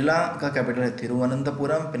 केरला का कैपिटल है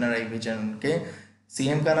तिरुवनंतपुरम, पिनराई विजयन उनके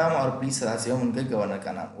सीएम का नाम और पी सदाशिवम उनके गवर्नर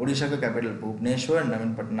का नाम। उड़ीसा का कैपिटल भुवनेश्वर,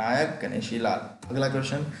 नवीन पटनायक, गणेशी लाल। अगला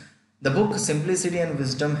question the book simplicity and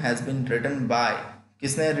wisdom has been written by?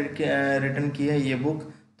 किसने रिटन की है ये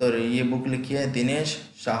बुक? तो ये बुक लिखी है दिनेश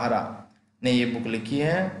शाहरा ने ये बुक लिखी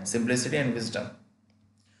है, simplicity and wisdom.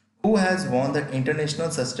 Who has won the International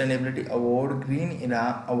Sustainability Award Green Era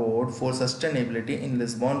Award for Sustainability in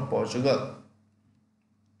Lisbon, Portugal?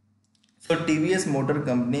 So TVS motor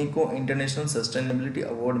company को इंटरनेशनल सस्टेनेबिलिटी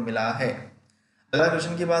अवार्ड मिला है। अगला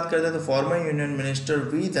क्वेश्चन की बात करते हैं तो former union minister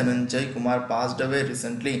we Dhananjay Kumar passed away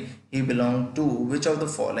recently, he belong to which of the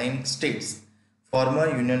following states? Former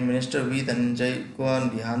union minister we Dhananjay को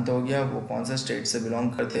देहांत हो गया, वो कौन से स्टेट से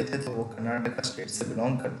बिलोंग करते थे? तो वो कर्नाटक स्टेट से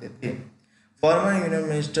बिलोंग करते थे। फॉर्मर यूनियन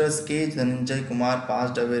मिनिस्टर के Dhananjay Kumar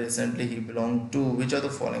passed away recently, he belong to which of the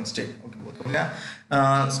following state? Okay वो तो हो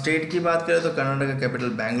गया। स्टेट की बात करें तो कर्नाटक का capital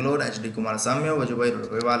Bangalore, H D Kumaraswamy Vajubhai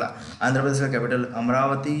रुडाभाई वाला। आंध्र प्रदेश का कैपिटल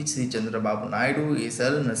अमरावती, सी चंद्रबाबू नायडू,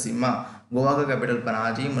 एस.एल. नरसिम्हा। गोवा का कैपिटल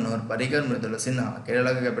पनाजी, मनोहर पर्रिकर, मृदुला सिन्हा।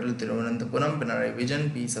 केरला का कैपिटल तिरुवनंतपुरम, पिनराई विजयन,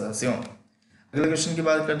 पी सदाशिवम। अगले क्वेश्चन की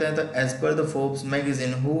बात करते हैं तो as per the Forbes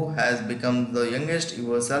magazine who has become the youngest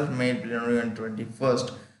ever self made billionaire in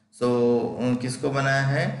 21st? सो किसको बनाया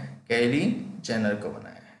है? कैली जेनर को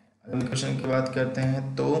बनाया है। अगले क्वेश्चन की बात करते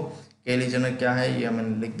हैं तो कैली जेनर क्या है ये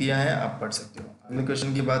मैंने लिख दिया है, आप पढ़ सकते हो। अगले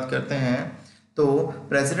क्वेश्चन की बात करते हैं तो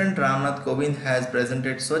president Ramnath Kovind has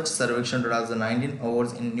presented स्वच्छ सर्वेक्षण 2019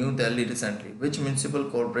 अवार्ड्स इन न्यू दिल्ली रिसेंटली, विच municipal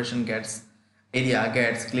corporation gets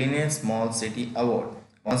cleanest small city award?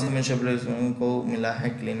 कौन सी म्यूनिसिपल को मिला है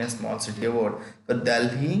क्लीनेस्ट स्मॉल सिटी अवार्ड? तो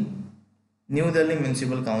न्यू दिल्ली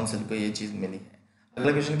म्यूनिसिपल काउंसिल को ये चीज़ मिली है।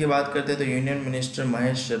 अगले क्वेश्चन की बात करते हैं तो union minister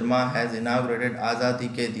Mahesh Sharma has inaugurated आज़ादी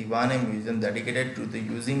के दीवाने museum dedicated to the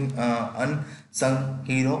using unsung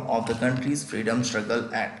hero of the countries freedom struggle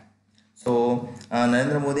act. सो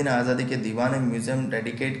नरेंद्र मोदी ने आज़ादी के दीवाने म्यूजियम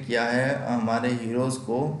डेडिकेट किया है हमारे हीरोज़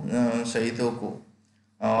को, शहीदों को,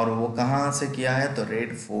 और वो कहाँ से किया है? तो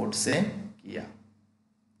रेड फोर्ट से किया।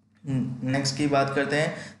 नेक्स्ट की बात करते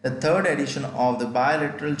हैं the third edition of the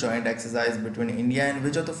bilateral joint exercise between India and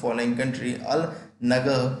which of the following country Al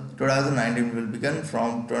Nagar 2019 will begin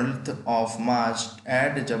from 12th of March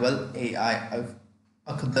eight Jabal AI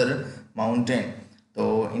Akhtar mountain. तो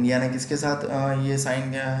India ने किसके साथ ये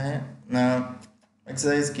साइन किया है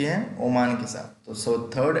एक्सरसाइज की है Oman के साथ। तो so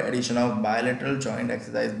third edition of bilateral joint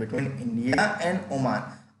exercise between India and Oman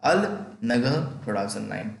Al नगह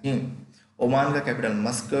 2019। Oman का कैपिटल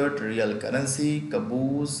मस्कट, रियल करेंसी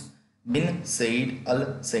कबूस बिन सईद अल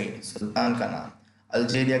सईद, सुल्तान का नाम।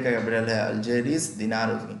 अल्जीरिया का कैपिटल है अल्जेरिस,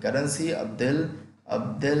 दिनार उसकी करेंसी।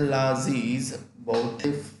 अब्दुल्लाजीज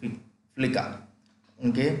बोuteflika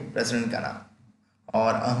उनके प्रेसिडेंट का नाम,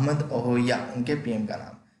 और अहमद ओहोया उनके पीएम का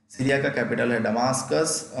नाम। सीरिया का कैपिटल है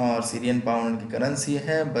दमास्कस और सीरियन पाउंड उनकी करेंसी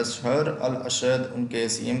है। बशर अल असद उनके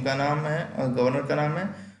सीएम का नाम है और गवर्नर का नाम है,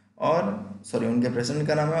 और उनके प्रेसिडेंट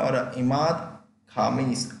का नाम है, और इमाद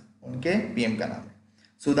खामिस उनके पीएम का नाम है।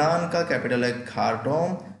 सूडान का कैपिटल है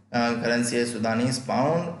खार्टूम, करेंसी है सुदानीस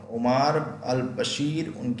पाउंड। उमार अल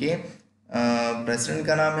बशीर उनके प्रेसिडेंट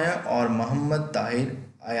का नाम है, और मोहम्मद ताहिर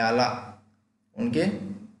अयाला उनके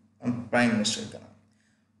प्राइम मिनिस्टर का नाम।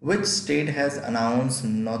 Which state has announced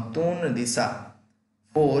Notun Disa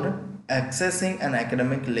for accessing an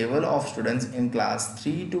academic level of students in class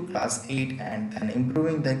 3 to class 8 and then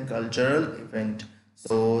improving their cultural event?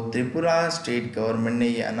 So Tripura state government ने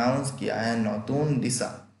ये अनाउंस किया है नोतून दिशा।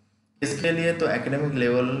 इसके लिए तो एकेडमिक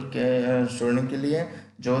लेवल के स्टूडेंट के लिए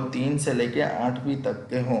जो 3 से लेके 8वीं तक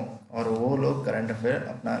के हों, और वो लोग करंट अफेयर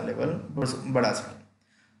अपना लेवल बढ़ा सकें।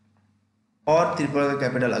 और त्रिपुरा का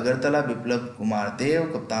कैपिटल अगरतला, विप्लव कुमार देव,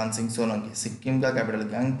 कप्तान सिंह सोलंकी। सिक्किम का कैपिटल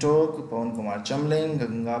गंगटोक, पवन कुमार चमलिंग,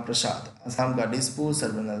 गंगा प्रसाद। असम का डिस्पू,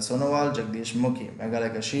 सर्बानंद सोनोवाल, जगदीश मुखी। मेघालय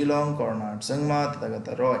का शिलोंग, कोरनाड संगमा, तथागत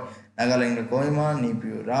रॉय। नागालैंड का कोहिमा,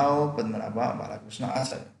 नीपीयू राव, पद्मनाभा बालाकृष्ण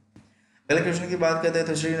आचार्य। अगले क्वेश्चन की बात करते हैं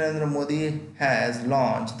तो Shri Narendra Modi has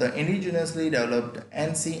launch the indigenously developed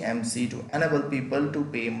NCMC to enable people to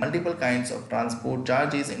पे multiple kinds of transport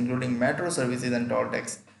charges including metro services and told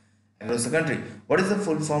tax across the country. What is the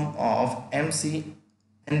full form of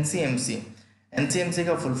NCMC? NCMC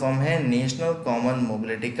का full form है national common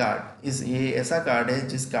mobility card. ये ऐसा card है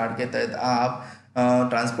जिस card के तहत आप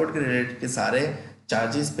ट्रांसपोर्ट के रिलेटेड के सारे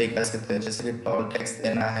चार्जेस पे कर सकते हैं, जैसे कि टोल टैक्स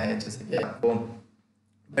देना है, जैसे कि आपको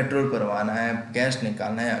पेट्रोल भरवाना है, कैश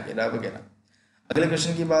निकालना है, वगैरह वगैरह। अगले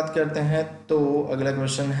क्वेश्चन की बात करते हैं तो अगला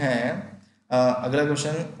क्वेश्चन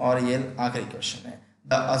और ये आखिरी क्वेश्चन है।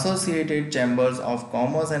 The Associated Chambers of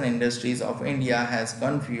Commerce and Industries of India has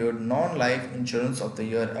conferred Non-Life Insurance of the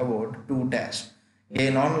Year Award to Dash। ये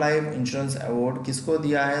नॉन लाइफ इंश्योरेंस अवार्ड किसको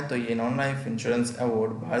दिया है? तो ये नॉन लाइफ इंश्योरेंस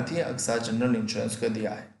अवार्ड भारतीय अक्सा जनरल इंश्योरेंस को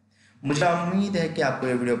दिया है। मुझे उम्मीद है कि आपको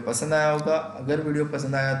ये वीडियो पसंद आया होगा। अगर वीडियो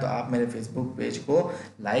पसंद आया तो आप मेरे फेसबुक पेज को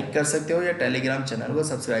लाइक कर सकते हो या टेलीग्राम चैनल को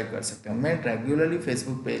सब्सक्राइब कर सकते हो। मैं रेगुलरली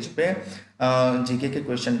फेसबुक पेज पे जीके के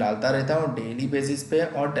क्वेश्चन डालता रहता हूँ डेली बेसिस पे,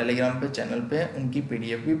 और टेलीग्राम पे चैनल पे उनकी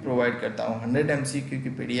पीडीएफ भी प्रोवाइड करता हूँ। 100 MCQ की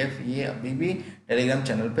पीडीएफ ये अभी भी टेलीग्राम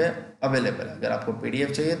चैनल पे अवेलेबल है। अगर आपको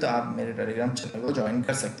पीडीएफ चाहिए तो आप मेरे टेलीग्राम चैनल को ज्वाइन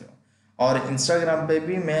कर सकते हो। और इंस्टाग्राम पे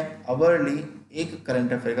भी मैं अवरली एक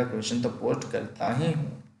करंट अफेयर का क्वेश्चन तो पोस्ट करता ही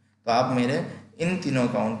हूँ, तो आप मेरे इन तीनों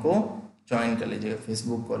अकाउंट को ज्वाइन कर लीजिएगा।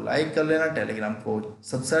 फेसबुक को लाइक कर लेना, टेलीग्राम को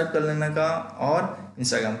सब्सक्राइब कर लेने का, और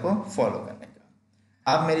इंस्टाग्राम को फॉलो करने का।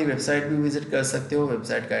 आप मेरी वेबसाइट भी विजिट कर सकते हो।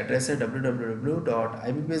 वेबसाइट का एड्रेस है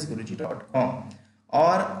www.ipsguruji.com।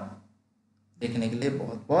 और देखने के लिए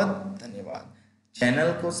बहुत बहुत धन्यवाद।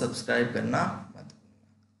 चैनल को सब्सक्राइब करना मत भूलना।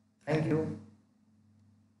 Thank you.